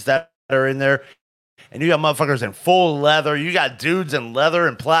parties that are in there. And you got motherfuckers in full leather. You got dudes in leather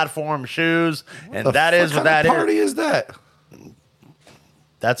and platform shoes. And that is what that is. What party is that?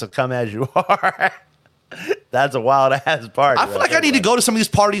 That's a come as you are. That's a wild ass party. I feel like I need to go to some of these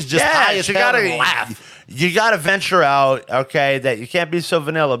parties just high as hell and laugh. You got to venture out, okay? That you can't be so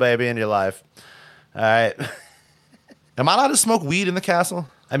vanilla, baby, in your life. All right. Am I allowed to smoke weed in the castle?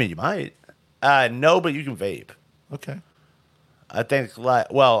 I mean, you might. No, but you can vape. Okay. I think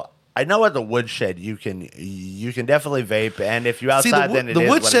I know at the woodshed you can definitely vape, and if you outside, then the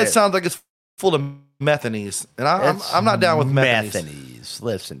woodshed sounds like it's full of methanese, and I'm not down with methanese.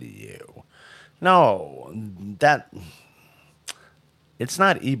 Listen to you. No, it's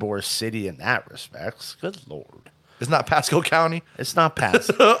not Ybor City in that respect. Good Lord, it's not Pasco County. It's not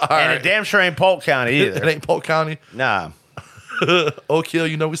Pasco, and it damn sure ain't Polk County either. It ain't Polk County. Nah. Oak Hill,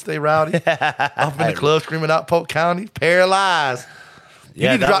 you know we stay rowdy. Off in the club screaming out Polk County, paralyzed. You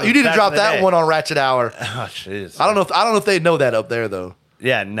need to drop that one on Ratchet Hour. Oh, jeez. I don't know if they know that up there though.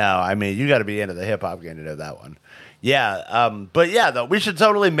 Yeah, no. I mean, you got to be into the hip hop game to know that one. Yeah, but yeah, though we should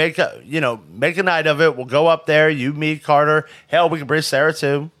totally make a night of it. We'll go up there. You, me, Carter. Hell, we can bring Sarah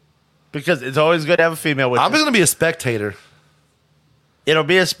too, because it's always good to have a female with. I'm just gonna be a spectator. It'll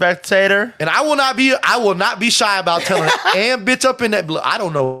be a spectator, and I will not be shy about telling and bitch up in that. I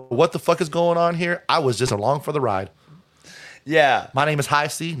don't know what the fuck is going on here. I was just along for the ride. Yeah. My name is High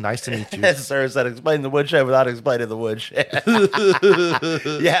C. Nice to meet you. Sir said explain the woodshed without explaining the woodshed.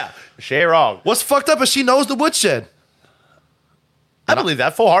 Yeah. She ain't wrong. What's fucked up is she knows the woodshed. I believe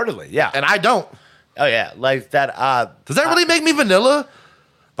that full-heartedly. Yeah. And I don't. Oh, yeah. Like that. Does that really make me vanilla?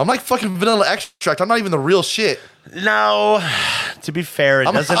 I'm like fucking vanilla extract. I'm not even the real shit. No. To be fair,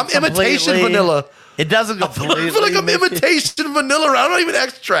 I'm imitation vanilla. It doesn't completely. I feel like I'm imitation vanilla. I'm not even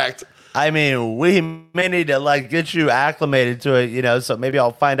extract. I mean, we may need to like get you acclimated to it, so maybe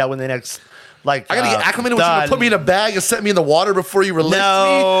I'll find out when the next I gotta get acclimated with you to put me in a bag and set me in the water before you release me.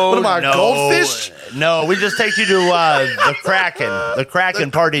 What am I, a goldfish? No, we just take you to the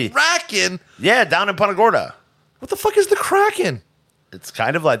Kraken party. Kraken? Yeah, down in Punta Gorda. What the fuck is the Kraken? It's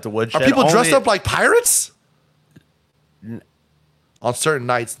kind of like the woodshed. Are people dressed up like pirates? On certain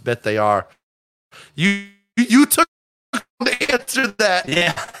nights, bet they are. You took the answer to that.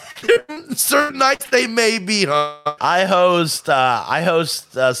 Yeah. Certain nights they may be, huh? I host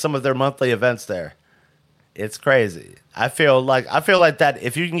some of their monthly events there. It's crazy. I feel like that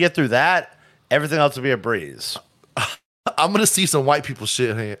if you can get through that, everything else will be a breeze. I'm gonna see some white people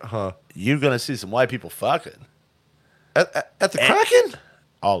shit, huh? You're gonna see some white people fucking at the Kraken.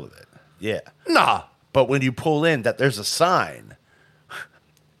 All of it. Yeah. Nah. But when you pull in that there's a sign,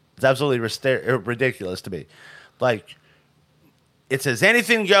 it's absolutely ridiculous to me. Like, it says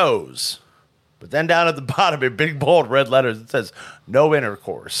anything goes, but then down at the bottom in big bold red letters, it says no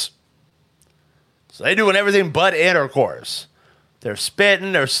intercourse. So they doing everything but intercourse. They're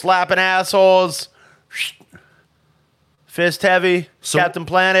spitting, they're slapping assholes. Fist heavy, Captain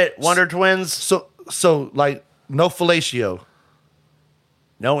Planet, Wonder Twins. So like no fellatio.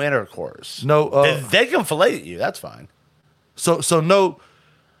 No intercourse. No they can fillet you, that's fine. So no,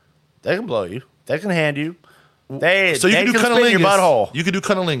 they can blow you. They can hand you. So you they can do spit in cunnilingus. your butthole. You can do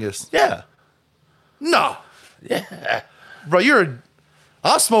cunnilingus. Yeah. No. Yeah. Bro,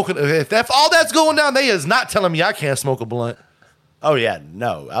 I'm smoking. If all that's going down, they is not telling me I can't smoke a blunt. Oh yeah,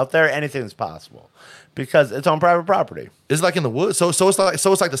 no. Out there, anything's possible because it's on private property. It's like in the woods. So it's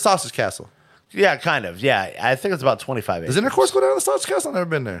like the sausage castle. Yeah, kind of. Yeah, I think it's about 25 acres. Does intercourse go down to the sausage castle? I've never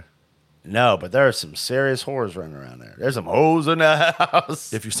been there. No, but there are some serious whores running around there. There's some hoes in the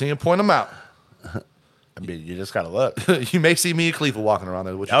house. If you see them, point them out. I mean, you just gotta look. You may see me and Khalifa walking around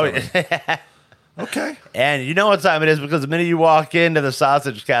there. Yeah. Okay. And you know what time it is because the minute you walk into the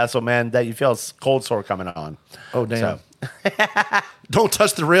sausage castle, man, that you feel a cold sore coming on. Oh damn! Don't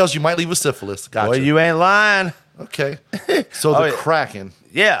touch the rails. You might leave with syphilis. Gotcha. Well, you ain't lying. Okay. So the Kraken.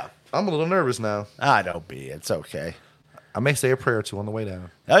 Yeah. I'm a little nervous now. Don't be. It's okay. I may say a prayer or two on the way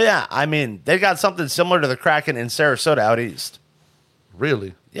down. Oh yeah. I mean, they got something similar to the Kraken in Sarasota out east.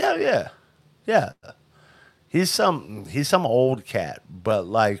 Really? Yeah. He's some old cat, but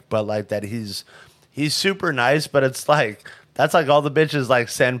like that he's super nice, but it's like that's like all the bitches like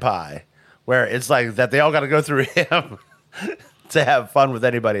senpai, where it's like that they all got to go through him to have fun with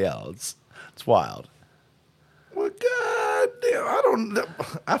anybody else. It's wild. Well, goddamn,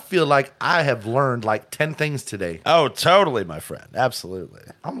 I feel like I have learned like 10 things today. Oh, totally, my friend. Absolutely.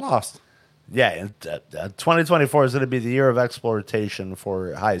 I'm lost. Yeah, and 2024 is going to be the year of exploitation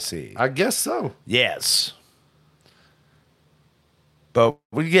for high C. I guess so. Yes. But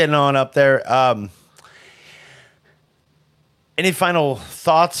we're getting on up there. Any final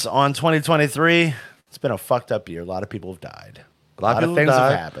thoughts on 2023? It's been a fucked up year. A lot of people have died. A lot of things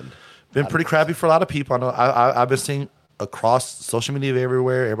have happened. Been pretty crappy for a lot of people. I know. I've been seeing across social media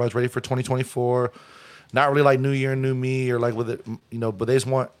everywhere. Everybody's ready for 2024. Not really like New Year, New Me, or like with it, but they just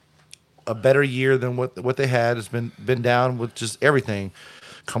want a better year than what they had. It's been down with just everything,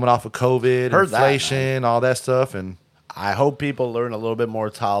 coming off of COVID, inflation, all that stuff, and I hope people learn a little bit more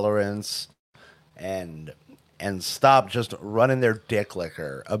tolerance and stop just running their dick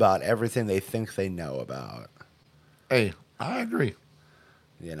liquor about everything they think they know about. Hey, I agree.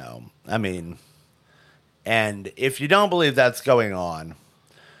 I mean, and if you don't believe that's going on,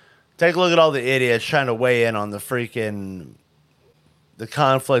 take a look at all the idiots trying to weigh in on the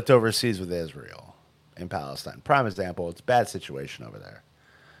conflict overseas with Israel and Palestine. Prime example, it's a bad situation over there.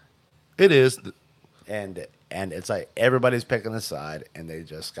 It is. And it's like everybody's picking a side, and they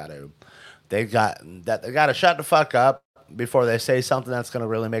just they got to shut the fuck up before they say something that's going to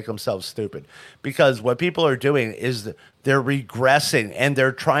really make themselves stupid. Because what people are doing is they're regressing, and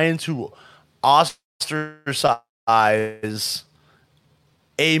they're trying to ostracize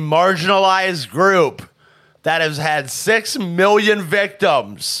a marginalized group that has had 6 million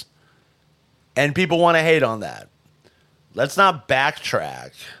victims, and people want to hate on that. Let's not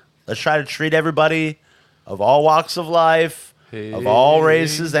backtrack. Let's try to treat everybody of all walks of life, of all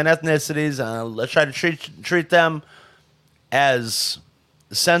races and ethnicities. Let's try to treat them as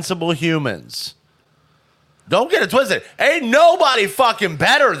sensible humans. Don't get it twisted. Ain't nobody fucking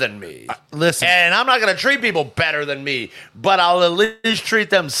better than me. Listen. And I'm not going to treat people better than me, but I'll at least treat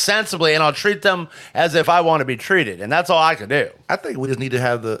them sensibly, and I'll treat them as if I want to be treated. And that's all I can do. I think we just need to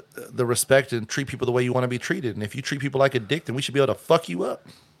have the respect and treat people the way you want to be treated. And if you treat people like a dick, then we should be able to fuck you up.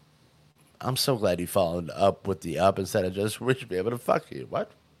 I'm so glad you followed up with the up instead of just we should be able to fuck you.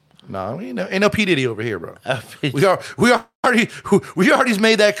 What? No, ain't no P Diddy over here, bro. we already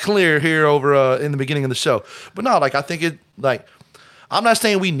made that clear here over in the beginning of the show. But no, like I think I'm not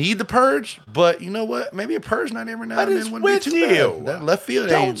saying we need the purge, but you know what? Maybe a purge night every now and then wouldn't be too bad. That left field.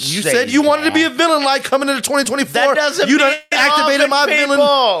 Don't you say said you wanted to that. be a villain, like coming into 2024. That doesn't you done mean activated my people.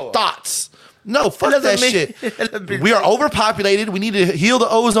 villain thoughts. No, fuck that shit. We are overpopulated. We need to heal the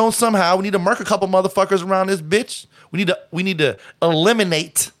ozone somehow. We need to murk a couple motherfuckers around this bitch. We need to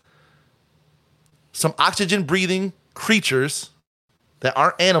eliminate some oxygen breathing creatures that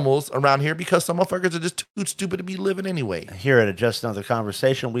aren't animals around here because some motherfuckers are just too stupid to be living anyway. Here at Just Another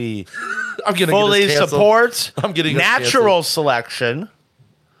Conversation, we I'm gonna fully support natural canceled. selection.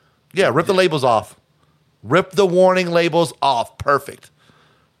 Yeah, rip the labels off. Rip the warning labels off. Perfect.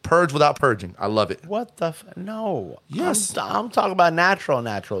 Purge without purging. I love it. What the? No. Yes. I'm talking about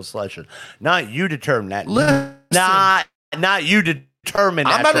natural selection. Not you determine that. Listen. Not you determine.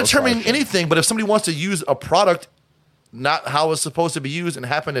 I'm not natural determining selection. anything, but if somebody wants to use a product not how it's supposed to be used and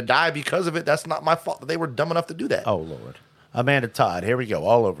happen to die because of it, that's not my fault that they were dumb enough to do that. Oh, Lord. Amanda Todd, here we go,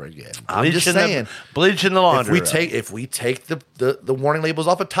 all over again. I'm just saying. Bleaching the laundry. If we take the warning labels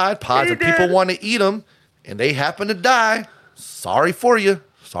off of Tide Pods and people want to eat them and they happen to die, sorry for you.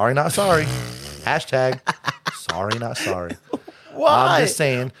 Sorry, not sorry. Hashtag sorry, not sorry. Why? I'm just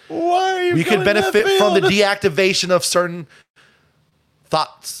saying. Why are you we could going left benefit from the field? deactivation of certain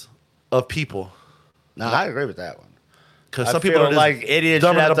thoughts of people. No, I agree with that one. Because I some people feel are just like idiots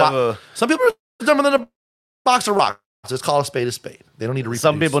dumber should than have to, some people are dumber than a box of rocks. Just call a spade a spade. They don't need to reproduce.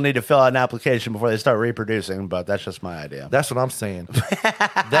 Some people need to fill out an application before they start reproducing, but that's just my idea. That's what I'm saying.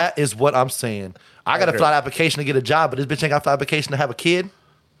 That is what I'm saying. I got to fill out an application to get a job, but this bitch ain't got to fill out an application to have a kid.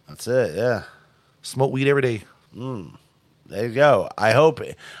 That's it, yeah. Smoke weed every day. There you go. I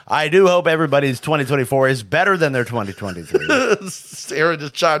do hope everybody's 2024 is better than their 2023. Sarah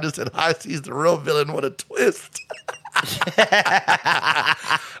just chimed in and said, "High C's the real villain. What a twist."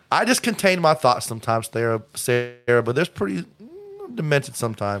 I just contain my thoughts sometimes, Sarah, but there's pretty demented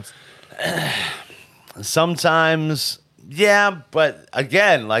sometimes. Sometimes, yeah, but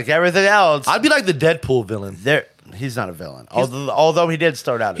again, like everything else, I'd be like the Deadpool villain. he's not a villain. Although he did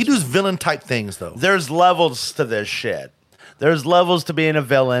start out. He does villain type things though. There's levels to this shit. There's levels to being a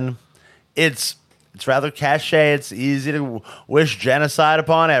villain. It's rather cliche. It's easy to wish genocide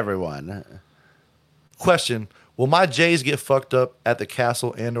upon everyone. Question: will my J's get fucked up at the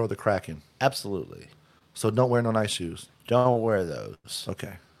castle and or the Kraken? Absolutely. So don't wear no nice shoes. Don't wear those.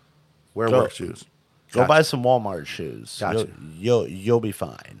 Okay. Wear Go- work shoes. Go Gotcha. buy some Walmart shoes. Gotcha. You'll be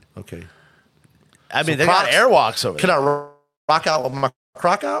fine. Okay. I mean, So they got Crocs- airwalks over Can there. I rock out with my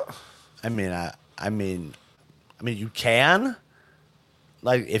croc out? I mean, you can.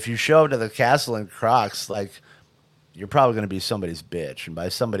 Like, if you show up to the castle in Crocs, like, you're probably going to be somebody's bitch. And by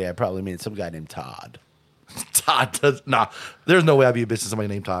somebody, I probably mean some guy named Todd. Todd does there's no way I'd be a bitch to somebody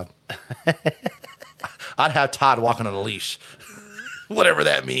named Todd. I'd have Todd walking on a leash. Whatever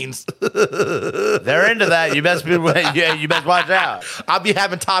that means. They're into that. You best you best watch out. I'd be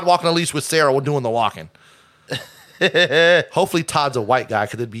having Todd walking on a leash with Sarah while doing the walking. Hopefully Todd's a white guy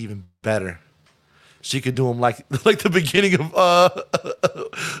because it'd be even better. She could do him like the beginning of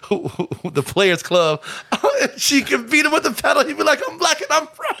the Players Club. She could beat him with the pedal. He'd be like, "I'm black and I'm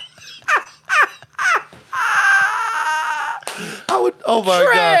proud." I would. Oh my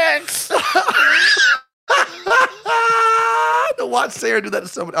god! To watch Sarah do that to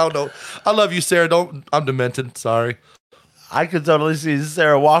somebody. I don't know. I love you, Sarah. I'm demented. Sorry. I could totally see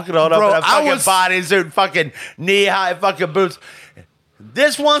Sarah walking on up Bro, in a fucking I bodysuit, fucking knee-high fucking boots.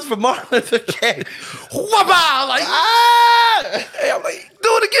 This one's for Martin Luther King. Wabba! Like, ah! Hey, I'm like, do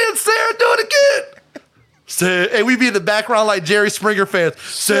it again, Sarah. Do it again. Sarah. Hey, we be in the background like Jerry Springer fans.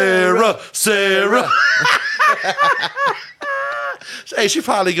 Sarah. Hey, she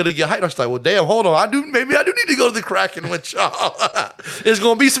probably gonna get hyped. I was like, well, damn, hold on. Maybe I do need to go to the Kraken with y'all. There's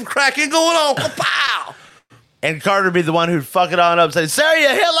gonna be some cracking going on. Pow! And Carter be the one who'd fuck it on up and say, Sarah, you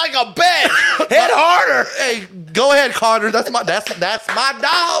hit like a bitch. Hit harder. Hey, go ahead, Carter. That's my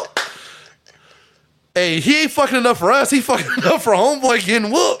dog. Hey, he ain't fucking enough for us. He fucking enough for homeboy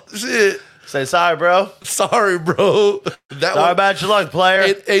getting whooped. Shit. Say sorry, bro. Sorry, bro. Sorry about your luck,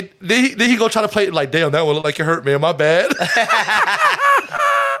 player. Then he go try to play it like, damn, that one look like it hurt, man. My bad.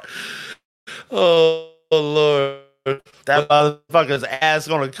 Oh, Lord. That motherfucker's ass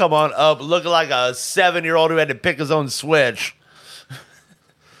gonna come on up looking like a 7-year-old who had to pick his own switch.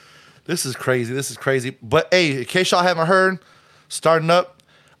 This is crazy. But hey, in case y'all haven't heard, starting up,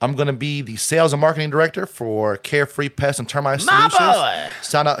 I'm gonna be the sales and marketing director for Carefree Pest and Termite Solutions. Boy.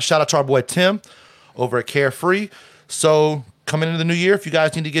 Shout out to our boy Tim over at Carefree. So coming into the new year, if you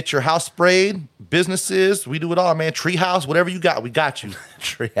guys need to get your house sprayed, businesses, we do it all, man. Treehouse, whatever you got, we got you.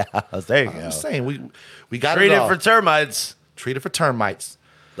 Treehouse, there you go. I'm just saying, we got Treat it it all. for termites. Treat it for termites.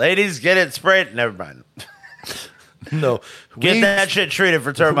 Ladies, get it sprayed. Never mind. No. Get that shit treated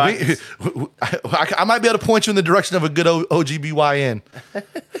for termites. I might be able to point you in the direction of a good OGBYN.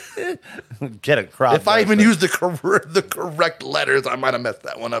 Get a crop. If I even duster. use the correct letters, I might have messed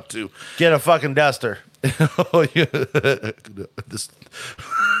that one up too. Get a fucking duster. Oh yeah,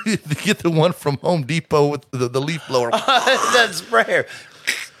 get the one from Home Depot with the leaf blower. That sprayer.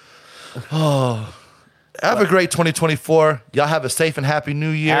 Have a great 2024. Y'all have a safe and happy New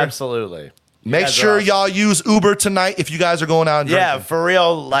Year. Absolutely. Make guys are sure awesome. y'all use Uber tonight if you guys are going out and Yeah, drinking. for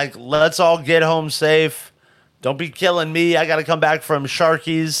real. Like, let's all get home safe. Don't be killing me. I got to come back from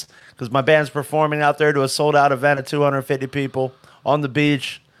Sharkies because my band's performing out there to a sold-out event of 250 people on the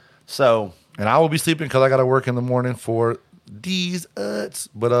beach. So, and I will be sleeping because I got to work in the morning for these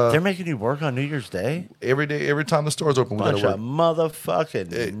But they're making you work on New Year's Day? Every day, every time the store's open, we got Bunch to work. of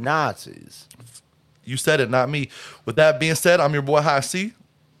motherfucking Nazis. You said it, not me. With that being said, I'm your boy High C.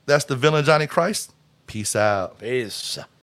 That's the villain Johnny Christ. Peace out. Peace.